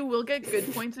 You will get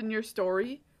good points in your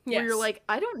story. Where you're like,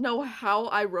 I don't know how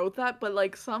I wrote that, but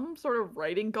like some sort of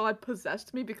writing god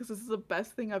possessed me because this is the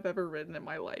best thing I've ever written in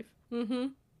my life. Mm-hmm.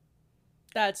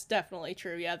 That's definitely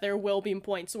true. Yeah, there will be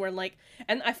points where like,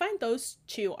 and I find those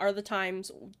two are the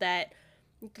times that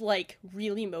like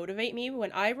really motivate me.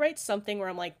 When I write something where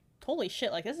I'm like, holy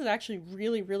shit, like this is actually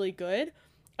really, really good.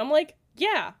 I'm like,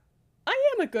 yeah,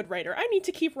 I am a good writer. I need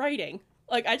to keep writing.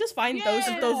 Like, I just find those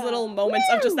little moments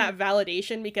of just that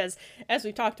validation, because, as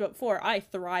we talked about before, I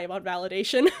thrive on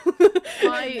validation.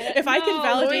 If I can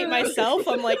validate myself,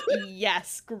 I'm like,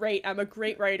 yes, great, I'm a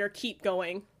great writer, keep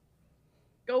going.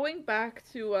 Going back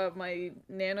to my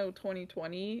Nano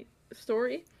 2020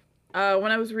 story,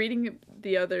 when I was reading it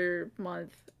the other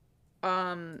month,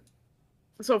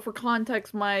 so for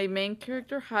context, my main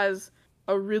character has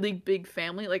a really big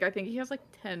family. Like, I think he has like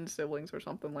 10 siblings or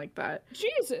something like that.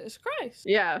 Jesus Christ.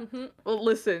 Yeah. Mm-hmm. Well,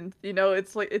 listen, you know, it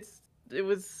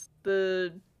was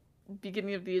the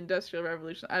beginning of the Industrial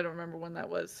Revolution. I don't remember when that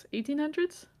was.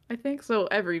 1800s, I think. So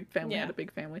every family had a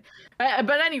big family.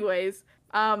 But anyways,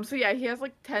 so yeah, he has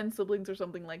like 10 siblings or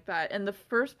something like that. And the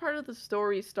first part of the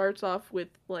story starts off with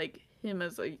like him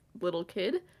as a little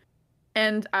kid.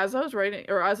 And as I was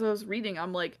reading,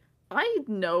 I'm like, I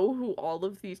know who all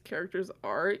of these characters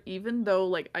are, even though,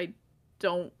 like, I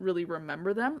don't really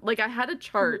remember them. Like, I had a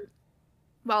chart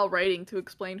while writing to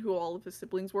explain who all of his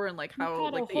siblings were and, like, how,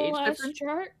 like, the age difference.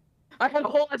 Chart? I had a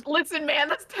whole ass... Listen, man,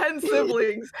 that's 10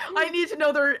 siblings! I need to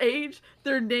know their age,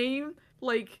 their name,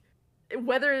 like,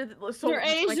 whether... So, their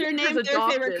age, like, their name, their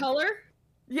favorite color?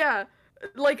 Yeah.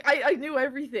 Like, I knew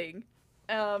everything.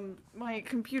 My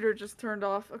computer just turned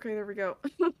off. Okay, there we go.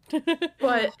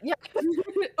 But yeah,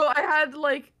 so I had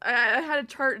I had a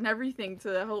chart and everything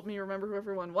to help me remember who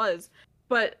everyone was,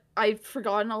 but I'd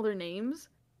forgotten all their names.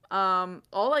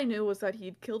 All I knew was that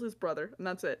he'd killed his brother, and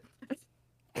that's it.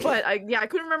 But I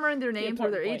couldn't remember their names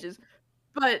or their ages.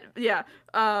 But yeah,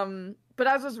 but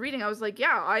as I was reading, I was like,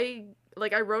 yeah, I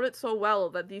wrote it so well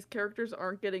that these characters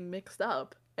aren't getting mixed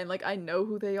up, and like I know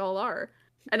who they all are.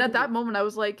 And at that moment, I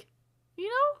was like, you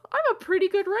know, I'm a pretty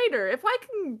good writer. If I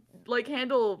can, like,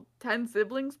 handle 10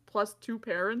 siblings plus 2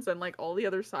 parents and, like, all the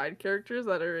other side characters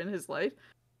that are in his life,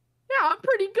 yeah, I'm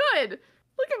pretty good.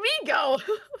 Look at me go.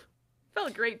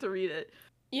 Felt great to read it.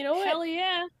 You know what? Hell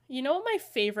yeah. You know what my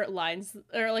favorite lines,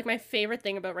 or, like, my favorite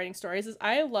thing about writing stories is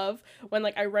I love when,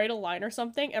 like, I write a line or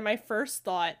something and my first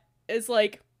thought is,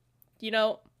 like, you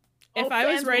know... If I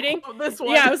was writing,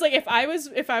 yeah, I was like, if I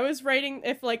was writing,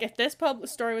 if this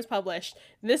story was published,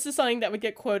 this is something that would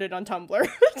get quoted on Tumblr.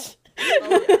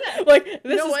 Like,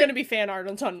 this is gonna be fan art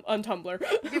on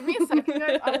Tumblr. Give me a second,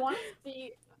 guys. I want to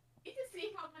see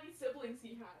how many siblings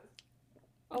he has.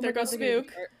 Oh, there goes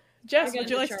Spook. Jess, would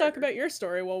you like to talk about your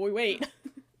story while we wait?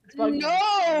 No,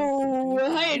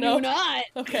 I do not.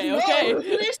 Okay.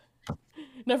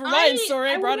 Never mind. Sorry,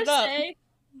 I brought it up.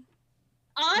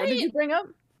 What did you bring up?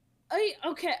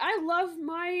 I love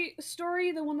my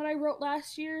story, the one that I wrote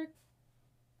last year,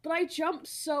 but I jumped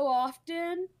so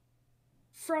often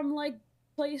from, like,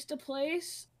 place to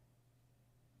place,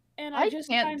 and I just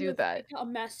can't do that. A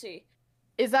messy.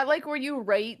 Is that, like, where you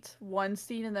write one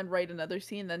scene and then write another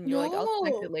scene, and then you're like, I'll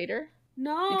connect it later?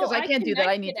 No, because I can't do that.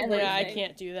 I need to. Yeah, I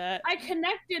can't do that. I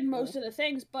connected most of the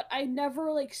things, but I never,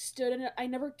 like, stood in it. I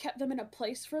never kept them in a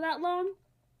place for that long.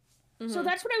 Mm-hmm. So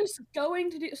that's what I was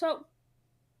going to do. So...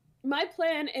 my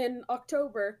plan in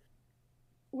October,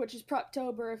 which is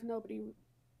Preptober,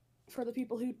 for the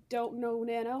people who don't know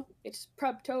Nano, it's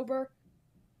Preptober,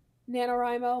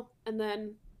 NaNoWriMo, and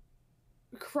then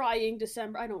Crying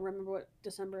December. I don't remember what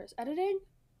December is. Editing?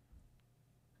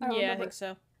 I think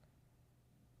so.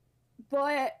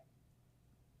 But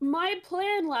my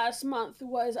plan last month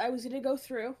was I was going to go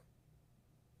through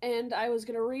and I was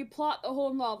gonna replot the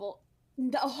whole novel.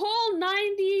 The whole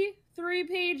 93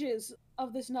 pages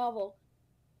of this novel.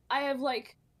 I have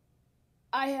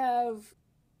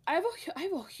a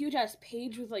huge ass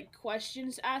page with like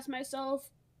questions to ask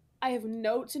myself. I have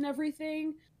notes and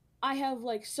everything. I have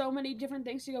like so many different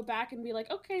things to go back and be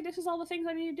like, okay, this is all the things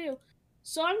I need to do.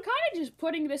 So I'm kind of just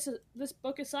putting this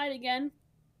book aside again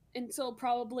until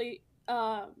probably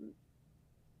Camp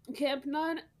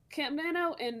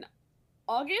Nano in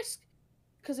August,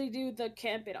 because they do the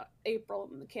camp in April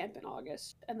and the camp in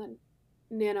August, and then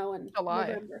Nano in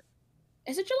November.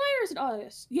 Is it July or is it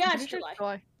August? Yeah, it's July.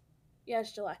 Yeah,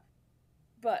 it's July.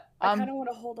 But I kind of want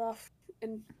to hold off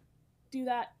and do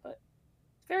that, but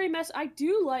it's very messy. I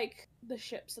do like the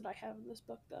ships that I have in this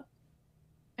book, though.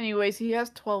 Anyways, he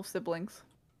has 12 siblings.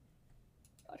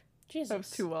 God. Jesus. That was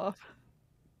 2 off.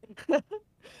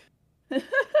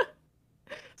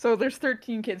 So there's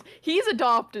 13 kids. He's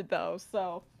adopted, though,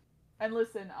 so... And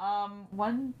listen,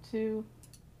 1, 2...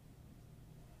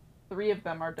 3 of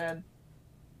them are dead.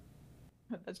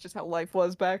 That's just how life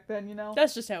was back then, you know?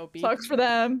 That's just how it be. Sucks for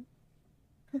them.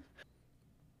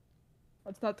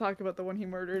 Let's not talk about the one he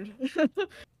murdered. That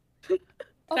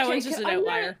one's just an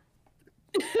outlier.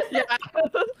 Yeah.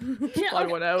 Can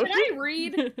I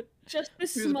read just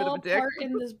this small part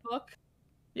in this book?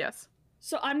 Yes.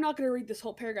 So I'm not gonna read this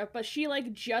whole paragraph, but she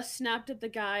like just snapped at the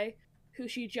guy who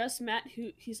she just met,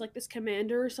 who he's like this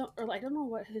commander or something, or I don't know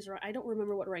what his rank, I don't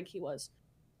remember what rank he was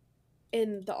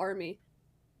in the army.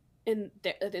 In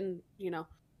you know,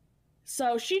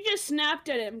 so she just snapped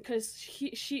at him because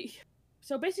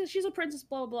so basically she's a princess,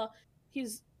 blah blah blah.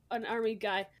 He's an army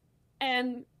guy,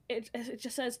 and it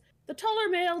just says the taller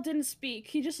male didn't speak.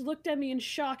 He just looked at me in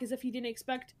shock as if he didn't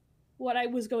expect what I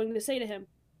was going to say to him.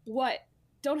 What?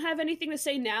 Don't have anything to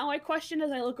say now? I questioned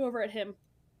as I look over at him,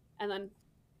 and then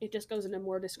it just goes into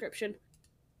more description,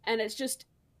 and it's just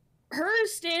her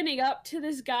standing up to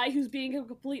this guy who's being a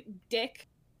complete dick.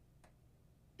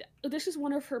 This is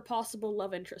one of her possible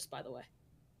love interests, by the way.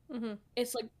 Mm-hmm.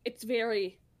 It's like, it's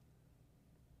very...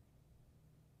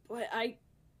 But I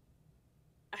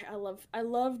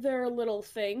love their little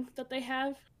thing that they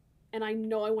have, and I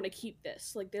know I want to keep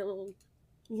this, like their little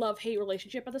love-hate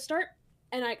relationship at the start.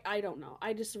 And I don't know,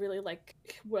 I just really like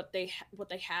what they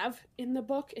have in the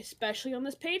book, especially on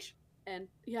this page. And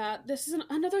yeah, this is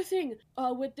another thing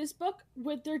with this book,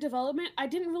 with their development. I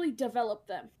didn't really develop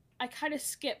them. I kind of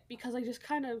skipped because I just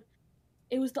kind of,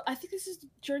 I think this is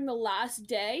during the last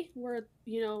day where,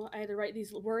 you know, I had to write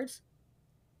these words.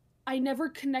 I never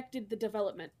connected the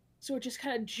development, so it just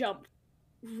kind of jumped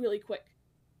really quick.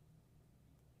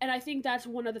 And I think that's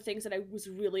one of the things that I was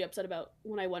really upset about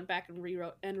when I went back and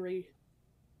rewrote and read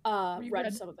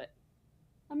some of it.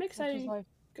 I'm excited to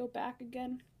go back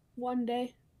again one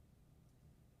day.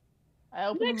 I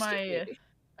opened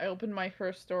my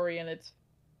first story and it's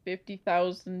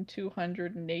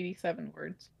 50,287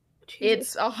 words. Jeez.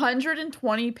 It's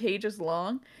 120 pages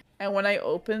long, and when I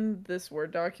open this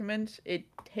Word document, it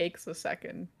takes a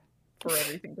second for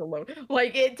everything to load.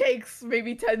 Like, it takes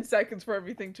maybe 10 seconds for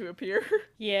everything to appear.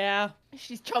 Yeah.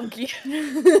 She's chunky.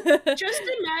 Just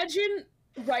imagine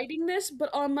writing this, but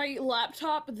on my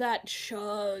laptop that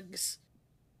chugs.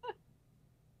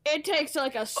 It takes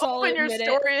like a solid minute. Open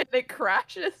your story and it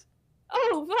crashes.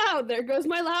 Oh wow, there goes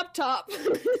my laptop.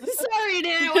 Sorry,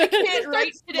 Nano, I can't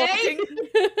write today.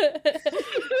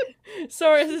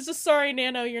 Sorry, this is just sorry,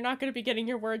 Nano, you're not going to be getting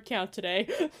your word count today.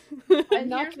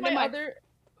 And here's my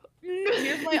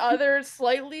other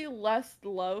slightly less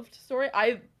loved story.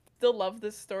 I still love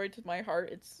this story to my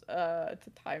heart. It's a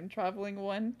time traveling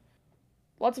one.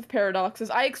 Lots of paradoxes.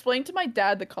 I explained to my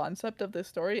dad the concept of this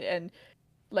story, and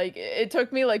like it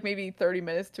took me like maybe 30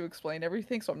 minutes to explain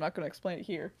everything, so I'm not going to explain it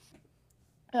here.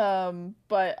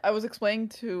 But I was explaining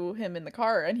to him in the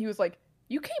car, and he was like,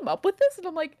 "You came up with this?" And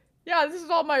I'm like, "Yeah, this is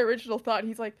all my original thought." And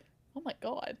he's like, "Oh my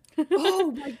god."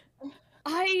 Oh my...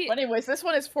 But anyways, this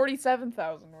one is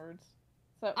 47,000 words.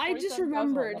 So I just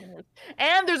remembered.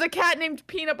 And there's a cat named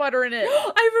Peanut Butter in it.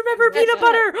 I remember Peanut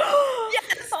Butter!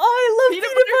 Yes! Oh, I love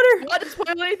Peanut Butter! Not to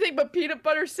spoil anything, but Peanut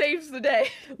Butter saves the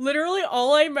day. Literally,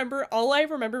 all I remember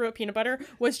about Peanut Butter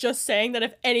was just saying that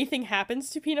if anything happens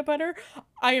to Peanut Butter,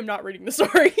 I am not reading the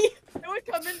story. I would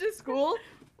come into school,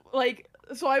 like,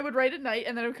 so I would write at night,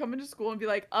 and then I would come into school and be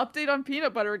like, update on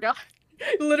Peanut Butter, guys.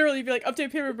 Literally be like,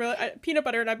 update Peanut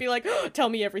Butter, and I'd be like, oh, tell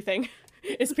me everything.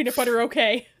 Is Peanut Butter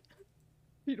okay?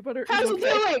 Peanut Butter How's is he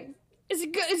doing? Is he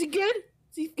good? Is he good?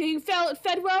 Is he getting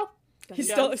fed well?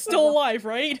 He's still alive,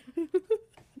 right?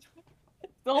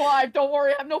 Still alive. Don't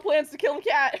worry. I have no plans to kill a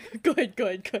cat. Good.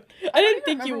 I didn't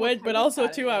think you would, but also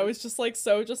too, I was just like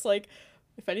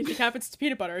If anything happens to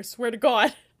peanut butter, I swear to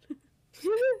God.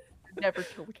 Never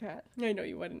kill a cat. I know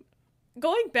you wouldn't.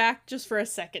 Going back just for a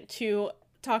second to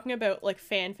talking about, like,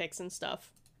 fanfics and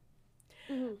stuff.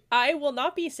 Mm-hmm. I will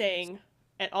not be saying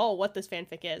at all what this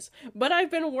fanfic is, but I've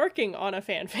been working on a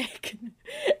fanfic.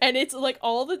 And it's, like,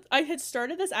 I had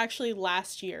started this actually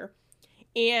last year.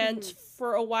 And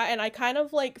for a while, and I kind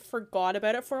of, like, forgot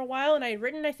about it for a while, and I had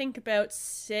written, I think, about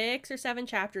 6 or 7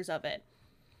 chapters of it.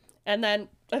 And then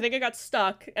I think I got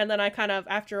stuck, and then I kind of,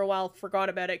 after a while, forgot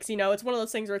about it, because, you know, it's one of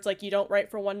those things where it's like, you don't write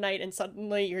for one night, and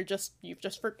suddenly I've just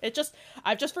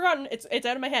forgotten, it's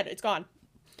out of my head, it's gone.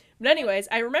 But anyways,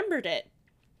 I remembered it,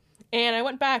 and I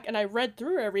went back, and I read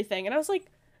through everything, and I was like,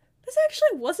 this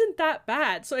actually wasn't that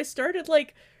bad. So I started,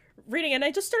 like, reading, and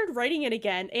I just started writing it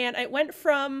again, and it went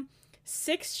from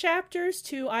 6 chapters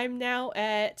to I'm now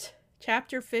at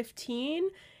chapter 15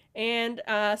 and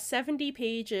 70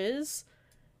 pages.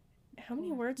 How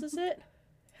many words is it?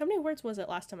 How many words was it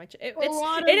last time I checked?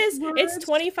 It's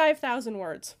 25,000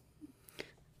 words.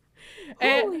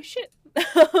 Holy shit.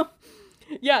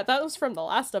 Yeah, that was from the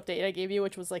last update I gave you,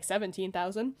 which was like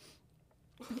 17,000.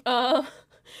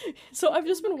 So I've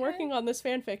just been working on this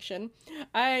fanfiction.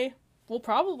 I will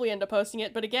probably end up posting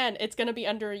it, but again, it's going to be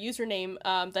under a username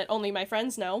that only my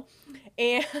friends know,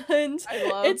 and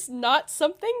it's not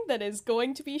something that is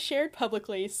going to be shared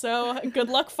publicly, so good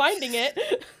luck finding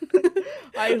it.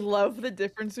 I love the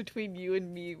difference between you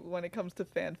and me when it comes to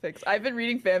fanfics. I've been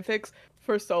reading fanfics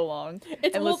for so long,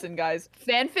 listen, guys,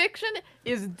 fanfiction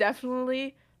is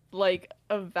definitely, like,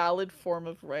 a valid form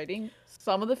of writing.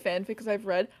 Some of the fanfics I've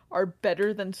read are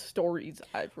better than stories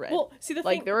I've read. Well, see, the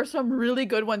thing... there are some really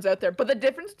good ones out there. But the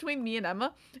difference between me and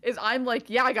Emma is I'm like,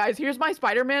 yeah, guys, here's my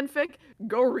Spider-Man fic.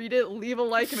 Go read it, leave a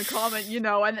like and a comment, you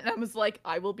know. And then Emma's like,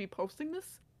 I will be posting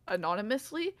this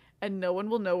anonymously, and no one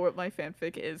will know what my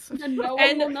fanfic is. And no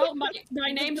one will know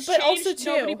my name's but changed. Also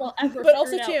too, nobody will ever but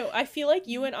also figure it too, out. I feel like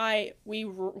you and I, we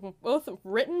both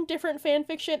written different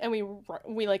fanfiction, and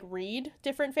we like read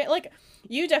different like,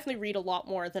 you definitely read a lot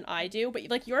more than I do, but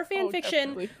like your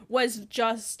fanfiction was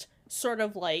just sort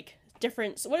of like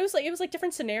different. It was like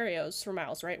different scenarios for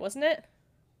Miles, right? Wasn't it?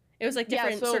 It was like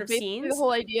different sort of scenes.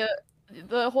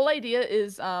 The whole idea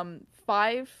is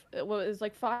 5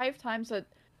 times that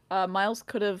Miles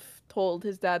could have told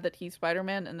his dad that he's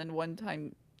Spider-Man, and then it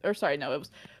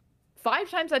was 5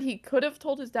 times that he could have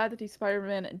told his dad that he's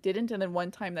Spider-Man and didn't, and then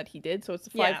 1 time that he did. So it's a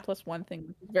 5 plus 1 thing,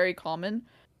 which is very common.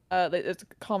 It's a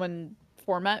common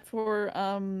format for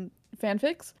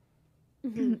fanfics.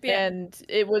 And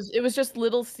it was just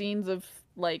little scenes of,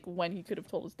 like, when he could have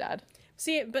told his dad.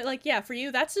 See, but, like, yeah, for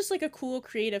you, that's just, like, a cool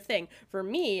creative thing. For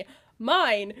me,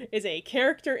 mine is a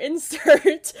character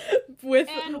insert with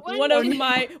one of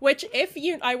my, which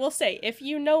I will say, if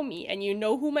you know me and you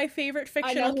know who my favorite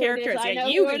fictional character is,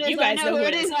 you guys know who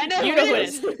it is. You know who it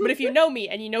is. But if you know me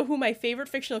and you know who my favorite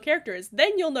fictional character is,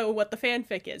 then you'll know what the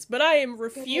fanfic is. But I am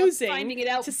refusing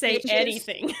to say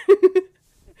anything.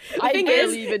 I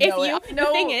barely even know it.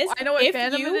 I know what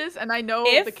fandom it is, and I know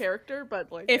the character,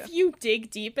 but, like, if you dig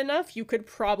deep enough, you could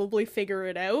probably figure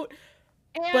it out.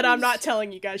 But I'm not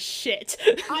telling you guys shit.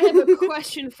 I have a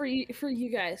question for you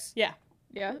guys. Yeah.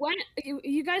 Yeah. When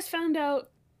you guys found out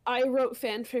I wrote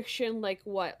fanfiction, like,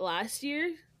 what, last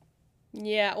year?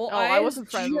 Yeah, well, I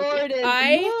wasn't friends with Jordan.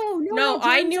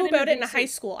 I knew about it in high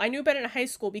school. I knew about it in high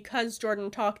school because Jordan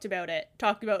talked about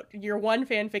your one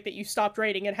fanfic that you stopped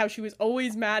writing and how she was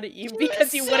always mad at you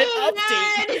because you wouldn't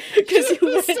update. Because you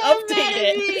wouldn't update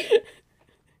it.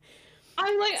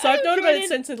 I'm like, so I've known about it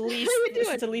since at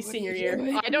least senior year.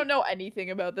 I don't know anything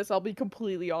about this. I'll be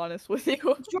completely honest with you.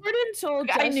 Jordan told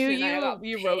Justin I knew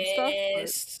you wrote stuff.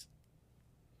 But...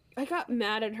 I got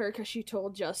mad at her because she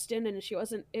told Justin, and she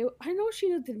wasn't. I know she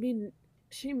didn't mean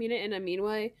it in a mean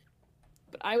way,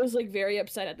 but I was, like, very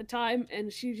upset at the time,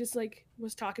 and she just, like,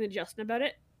 was talking to Justin about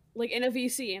it, like, in a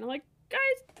VC, and I'm like, guys,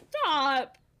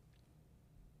 stop.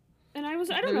 And I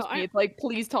don't know. It's like,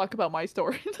 please talk about my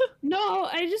story. No,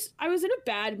 I was in a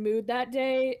bad mood that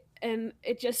day, and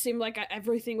it just seemed like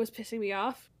everything was pissing me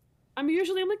off. I'm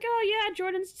like, oh yeah,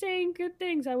 Jordan's saying good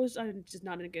things. I'm just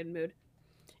not in a good mood.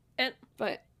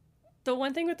 But the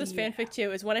one thing with this fanfic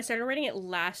too is when I started writing it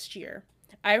last year,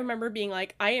 I remember being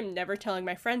like, I am never telling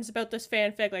my friends about this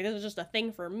fanfic. Like, this is just a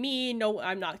thing for me. No,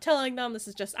 I'm not telling them.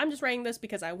 I'm just writing this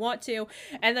because I want to.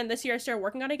 And then this year I started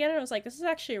working on it again, and I was like, this is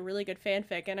actually a really good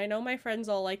fanfic, and I know my friends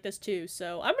all like this too,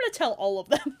 so I'm gonna tell all of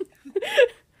them.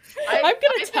 I'm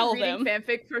gonna tell them. I've been reading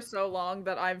fanfic for so long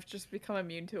that I've just become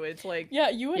immune to it. It's like,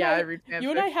 you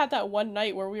and I had that one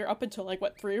night where we were up until, like,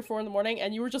 3 or 4 in the morning,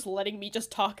 and you were just letting me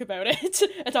just talk about it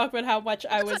and talk about how much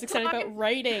I was excited about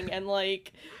writing, and,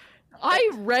 like,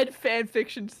 I read fan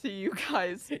fictions to you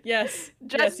guys. Yes.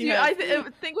 Jess, yes, I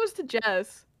think it was to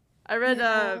Jess. I read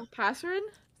Passerine?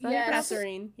 Yes.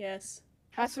 Passerine, yes.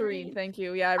 Passerine, thank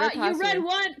you. Yeah, I read Passerine. You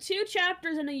read 2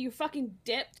 chapters and then you fucking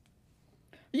dipped.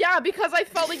 Yeah, because I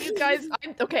felt like you guys.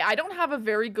 I don't have a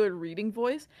very good reading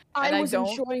voice. I was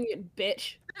enjoying it,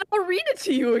 bitch. I'll read it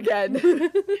to you again.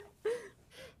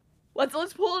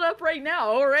 Let's pull it up right now.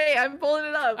 All right, I'm pulling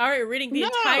it up. All right, reading the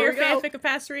entire fanfic of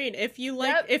Passerine. If you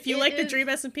like, the Dream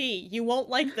SMP, you won't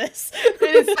like this. It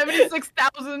is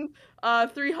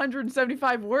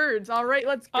 76,375 words. All right,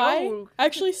 let's go. I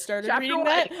actually started reading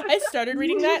that. I started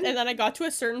reading that, and then I got to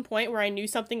a certain point where I knew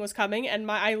something was coming, and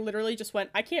I literally just went,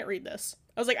 I can't read this.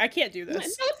 I was like, I can't do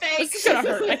this. No thanks. This is gonna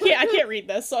hurt. I can't read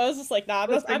this. So I was just like, nah.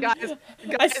 Guys,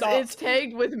 it's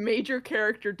tagged with major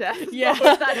character death. Yeah.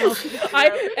 So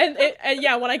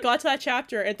yeah, when I got to that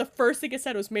chapter, and the first thing it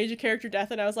said was major character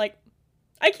death, and I was like,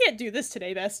 I can't do this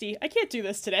today, bestie. I can't do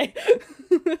this today.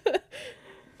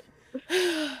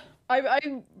 I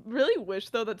really wish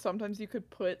though that sometimes you could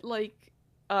put like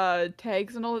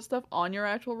tags and all that stuff on your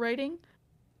actual writing.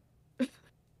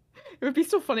 It would be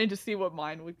so funny to see what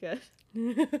mine would get.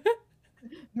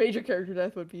 Major character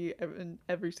death would be in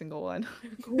every single one.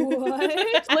 What?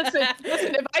 Listen,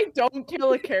 if I don't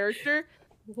kill a character,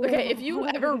 okay, if you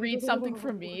ever read something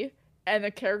from me and the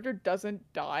character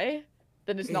doesn't die,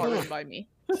 then it's not written by me.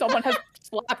 Someone has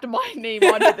slapped my name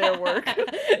onto their work.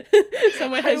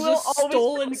 Someone has just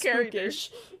stolen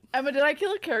characters. Emma, did I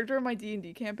kill a character in my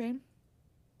D&D campaign?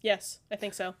 Yes, I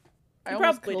think so. I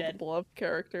almost killed a beloved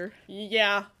character.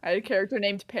 Yeah. I had a character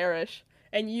named Parrish.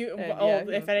 And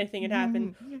if anything had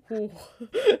happened.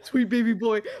 Sweet baby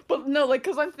boy. But no, like,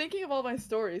 because I'm thinking of all my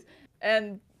stories.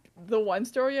 And the one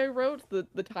story I wrote,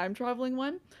 the time traveling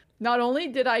one, not only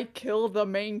did I kill the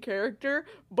main character,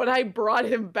 but I brought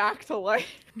him back to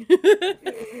life.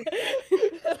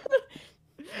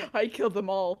 I killed them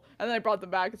all, and then I brought them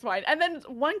back, it's fine. And then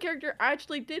one character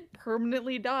actually did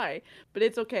permanently die, but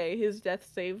it's okay, his death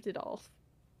saved it all.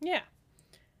 Yeah.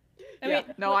 I mean,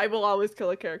 I will always kill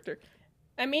a character.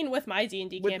 I mean, with my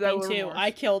D&D campaign too,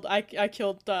 I killed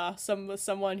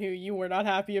someone who you were not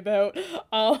happy about.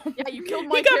 Yeah, you killed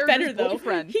my character's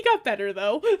boyfriend. He got better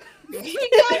though. He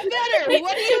got better.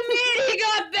 What do you mean he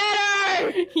got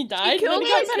better? He died. She killed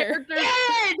my character's.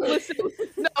 Listen,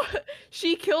 no,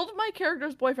 she killed my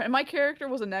character's boyfriend. And my character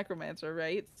was a necromancer,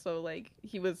 right? So like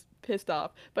he was pissed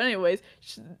off. But anyways,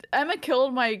 Emma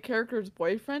killed my character's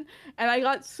boyfriend, and I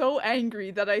got so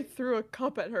angry that I threw a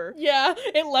cup at her. Yeah,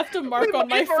 it left a mark on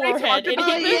my forehead. It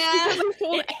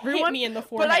hit me in the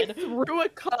forehead. But I threw a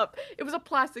cup. It was a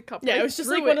plastic cup. Yeah, it was just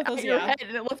like one of those. Your head,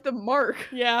 and it left a mark.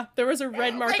 Yeah, there was a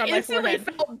red mark on my forehead.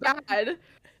 I felt bad.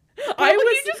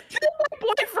 You just killed my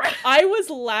boyfriend. I was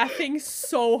laughing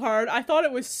so hard. I thought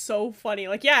it was so funny.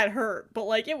 Like, yeah, it hurt, but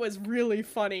like it was really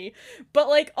funny. But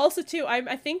like also too,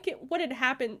 I think what had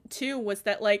happened too was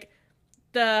that like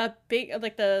the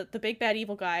big bad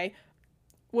evil guy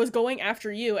was going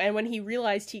after you, and when he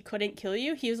realized he couldn't kill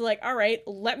you, he was like, "All right,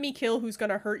 let me kill who's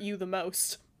gonna hurt you the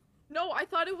most." No, I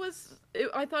thought it was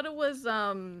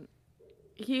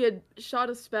he had shot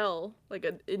a spell, like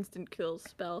an instant kill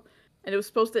spell. And it was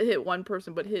supposed to hit one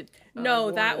person, but hit.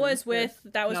 No, that was with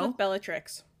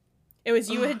Bellatrix. It was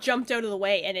you had jumped out of the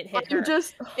way and it hit her.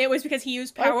 It was because he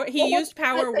used power. He used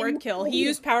power word kill. He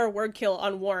used power word kill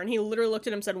on Warren. He literally looked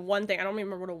at him and said one thing. I don't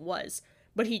remember what it was,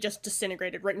 but he just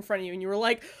disintegrated right in front of you, and you were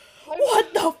like,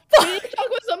 "What the fuck?" We talk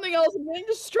about something else. I'm getting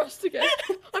distressed again.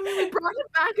 I mean, we brought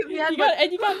it back at the end.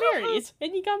 You got married.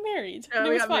 And you got married. Yeah,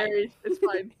 we got married. It's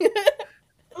fine.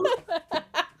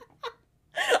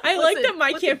 I like that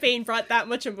my campaign brought that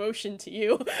much emotion to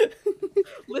you.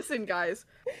 Listen, guys,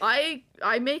 I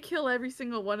may kill every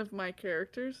single one of my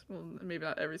characters. Well, maybe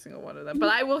not every single one of them, but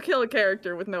I will kill a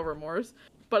character with no remorse.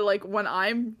 But like when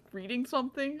I'm reading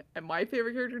something and my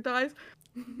favorite character dies,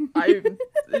 I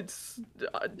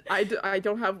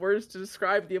don't have words to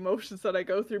describe the emotions that I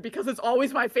go through because it's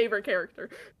always my favorite character.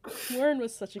 Warren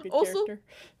was such a good character.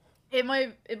 In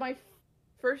my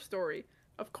first story,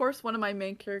 of course, one of my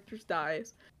main characters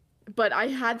dies, but I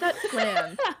had that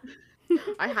planned.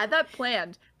 I had that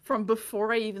planned from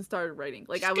before I even started writing.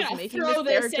 Like, I was making this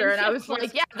character, and I was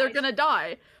like, yeah, they're gonna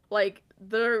die. Like,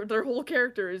 their whole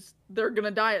character is, they're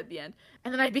gonna die at the end.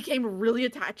 And then I became really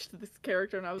attached to this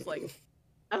character, and I was like,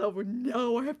 oh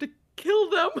no, I have to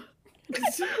kill them.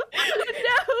 No.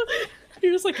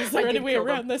 You're just like, is there any way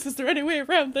around this? Is there any way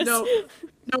around this? No,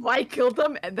 I killed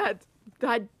them, and that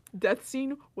death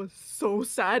scene was so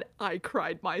sad I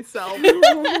cried myself.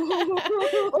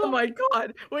 Oh my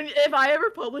god. If I ever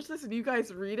publish this and you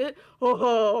guys read it,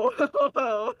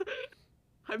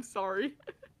 I'm sorry.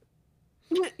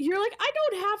 You're like, I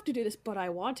don't have to do this, but I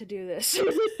want to do this.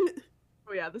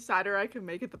 Oh yeah, the sadder I can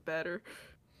make it, the better.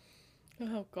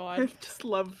 Oh I god. just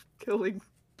love killing.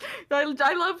 I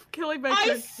love killing my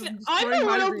kids. I'm a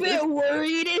little bit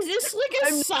worried. Is this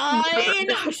like a sign?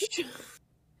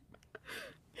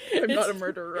 I'm not a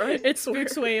murderer, right? It's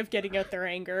Spook's way of getting out their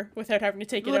anger without having to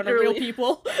take it out on real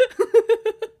people.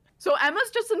 So Emma's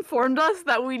just informed us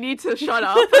that we need to shut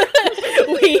up.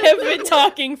 We have been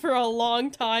talking for a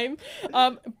long time.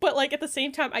 But like at the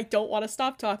same time, I don't want to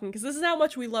stop talking because this is how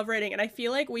much we love writing, and I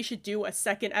feel like we should do a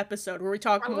second episode where we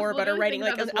talk more about our writing,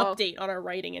 like an update on our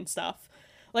writing and stuff.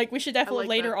 Like we should definitely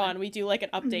later on we do like an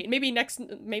update.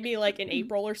 Maybe like in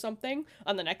April or something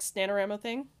on the next NaNoWriMo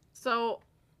thing. So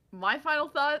my final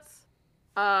thoughts,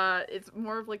 it's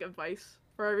more of like advice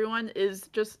for everyone, is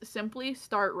just simply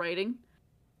start writing.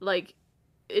 Like,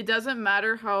 it doesn't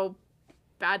matter how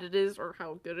bad it is or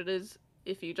how good it is.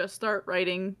 If you just start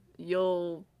writing,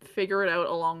 you'll figure it out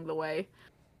along the way.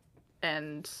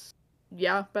 And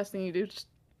yeah, best thing you do,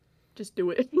 just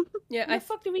do it. Yeah, How the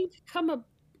fuck do we become a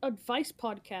advice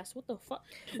podcast? What the fuck?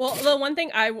 Well, the one thing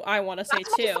I want to say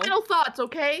too. Final thoughts,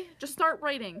 okay? Just start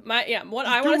writing. What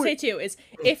I want to say too is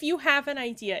if you have an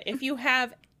idea, if you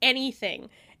have anything,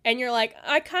 and you're like,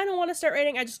 I kind of want to start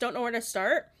writing, I just don't know where to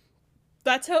start.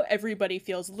 That's how everybody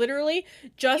feels. Literally,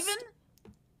 just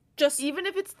even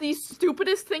if it's the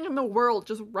stupidest thing in the world,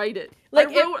 just write it. Like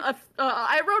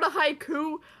I wrote a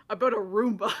haiku about a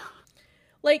Roomba.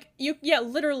 Like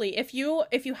literally, if you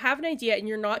have an idea and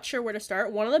you're not sure where to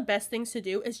start, one of the best things to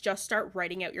do is just start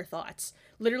writing out your thoughts.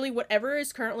 Literally, whatever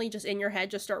is currently just in your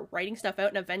head, just start writing stuff out,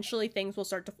 and eventually things will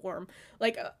start to form.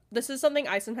 Like, this is something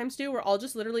I sometimes do, where I'll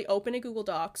just literally open a Google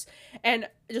Docs, and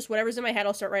just whatever's in my head,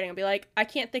 I'll start writing. I'll be like, I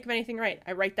can't think of anything right.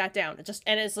 I write that down.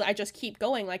 I just keep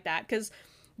going like that, because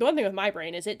the one thing with my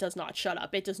brain is it does not shut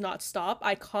up. It does not stop.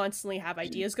 I constantly have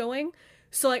ideas going.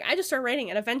 So, like, I just start writing,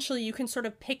 and eventually you can sort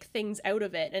of pick things out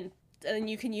of it, and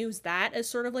you can use that as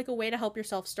sort of, like, a way to help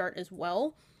yourself start as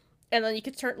well. And then you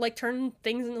could turn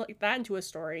things like that into a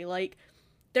story. Like,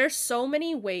 there's so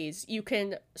many ways you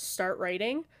can start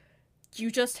writing. You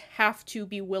just have to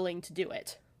be willing to do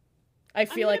it. I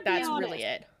feel like that's really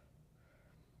it.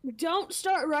 Don't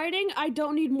start writing. I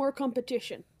don't need more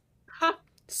competition.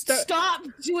 Stop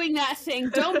doing that thing.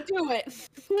 Don't do it.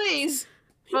 Please.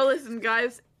 Well, listen,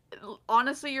 guys.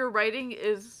 Honestly, your writing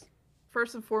is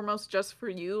first and foremost just for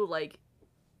you. Like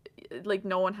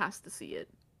no one has to see it.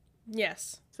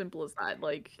 Yes. Simple as that.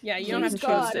 Like, yeah, you don't have to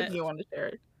choose it. You want to share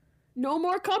it. No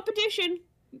more competition,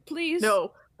 please.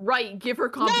 No, right. Give her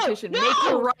competition. No! Make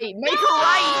her write. Make her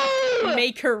write.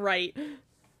 Make her write.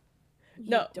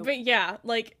 No, but yeah,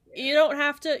 like you don't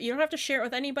have to share it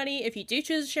with anybody. If you do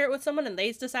choose to share it with someone and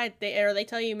they decide they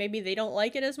tell you maybe they don't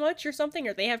like it as much or something,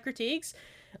 or they have critiques,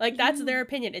 like that's their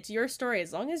opinion. It's your story.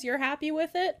 As long as you're happy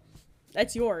with it,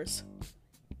 that's yours.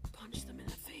 Punch them in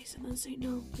the face and then say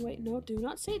no. Wait, no, do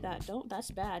not say that. Don't.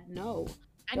 That's bad. No.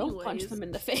 Don't punch them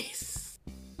in the face.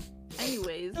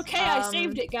 Anyways. Okay, I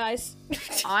saved it, guys.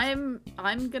 I'm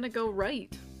gonna go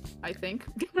write, I think.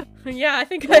 Yeah, I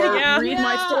think read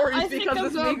my stories I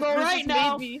because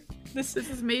this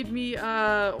has made me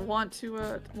want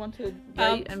to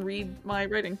write and read my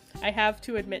writing. I have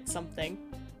to admit something.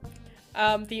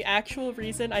 The actual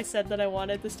reason I said that I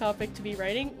wanted this topic to be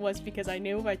writing was because I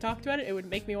knew if I talked about it, it would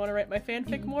make me want to write my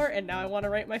fanfic more, and now I want to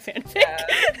write my fanfic.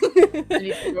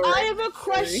 I have a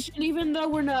question, even though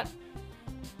we're not...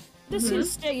 This can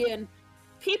stay in.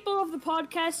 People of the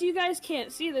podcast, you guys can't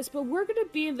see this, but we're gonna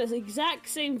be in this exact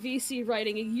same VC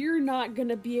writing, and you're not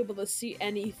gonna be able to see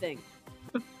anything.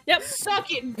 Yep. Suck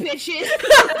it, bitches!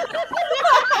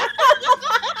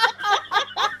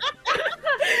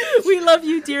 We love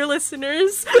you, dear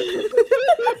listeners.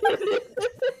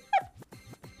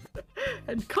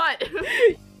 And cut!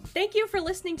 Thank you for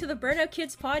listening to the Burnout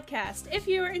Kids podcast. If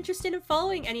you are interested in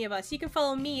following any of us, you can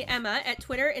follow me, Emma, at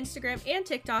Twitter, Instagram, and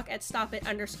TikTok at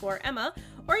stopit_Emma,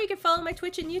 or you can follow my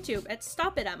Twitch and YouTube at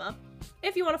stopit_Emma.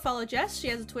 If you want to follow Jess, she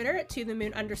has a Twitter at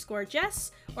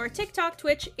 @tothemoon_Jess, or a TikTok,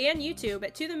 Twitch, and YouTube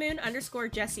at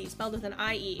 @tothemoon_Jessie, spelled with an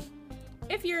IE.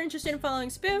 If you're interested in following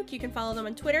Spook, you can follow them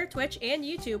on Twitter, Twitch, and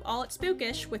YouTube, all at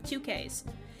Spookish with 2 Ks.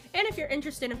 And if you're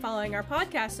interested in following our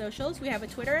podcast socials, we have a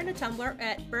Twitter and a Tumblr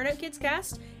at Burnout Kids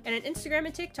Cast, and an Instagram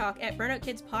and TikTok at Burnout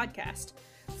Kids Podcast.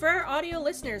 For our audio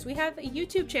listeners, we have a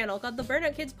YouTube channel called the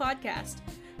Burnout Kids Podcast.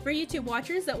 For YouTube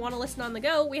watchers that want to listen on the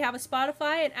go, we have a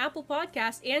Spotify, an Apple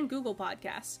Podcast, and Google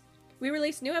Podcasts. We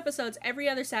release new episodes every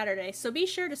other Saturday, so be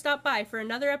sure to stop by for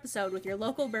another episode with your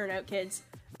local Burnout Kids.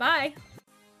 Bye!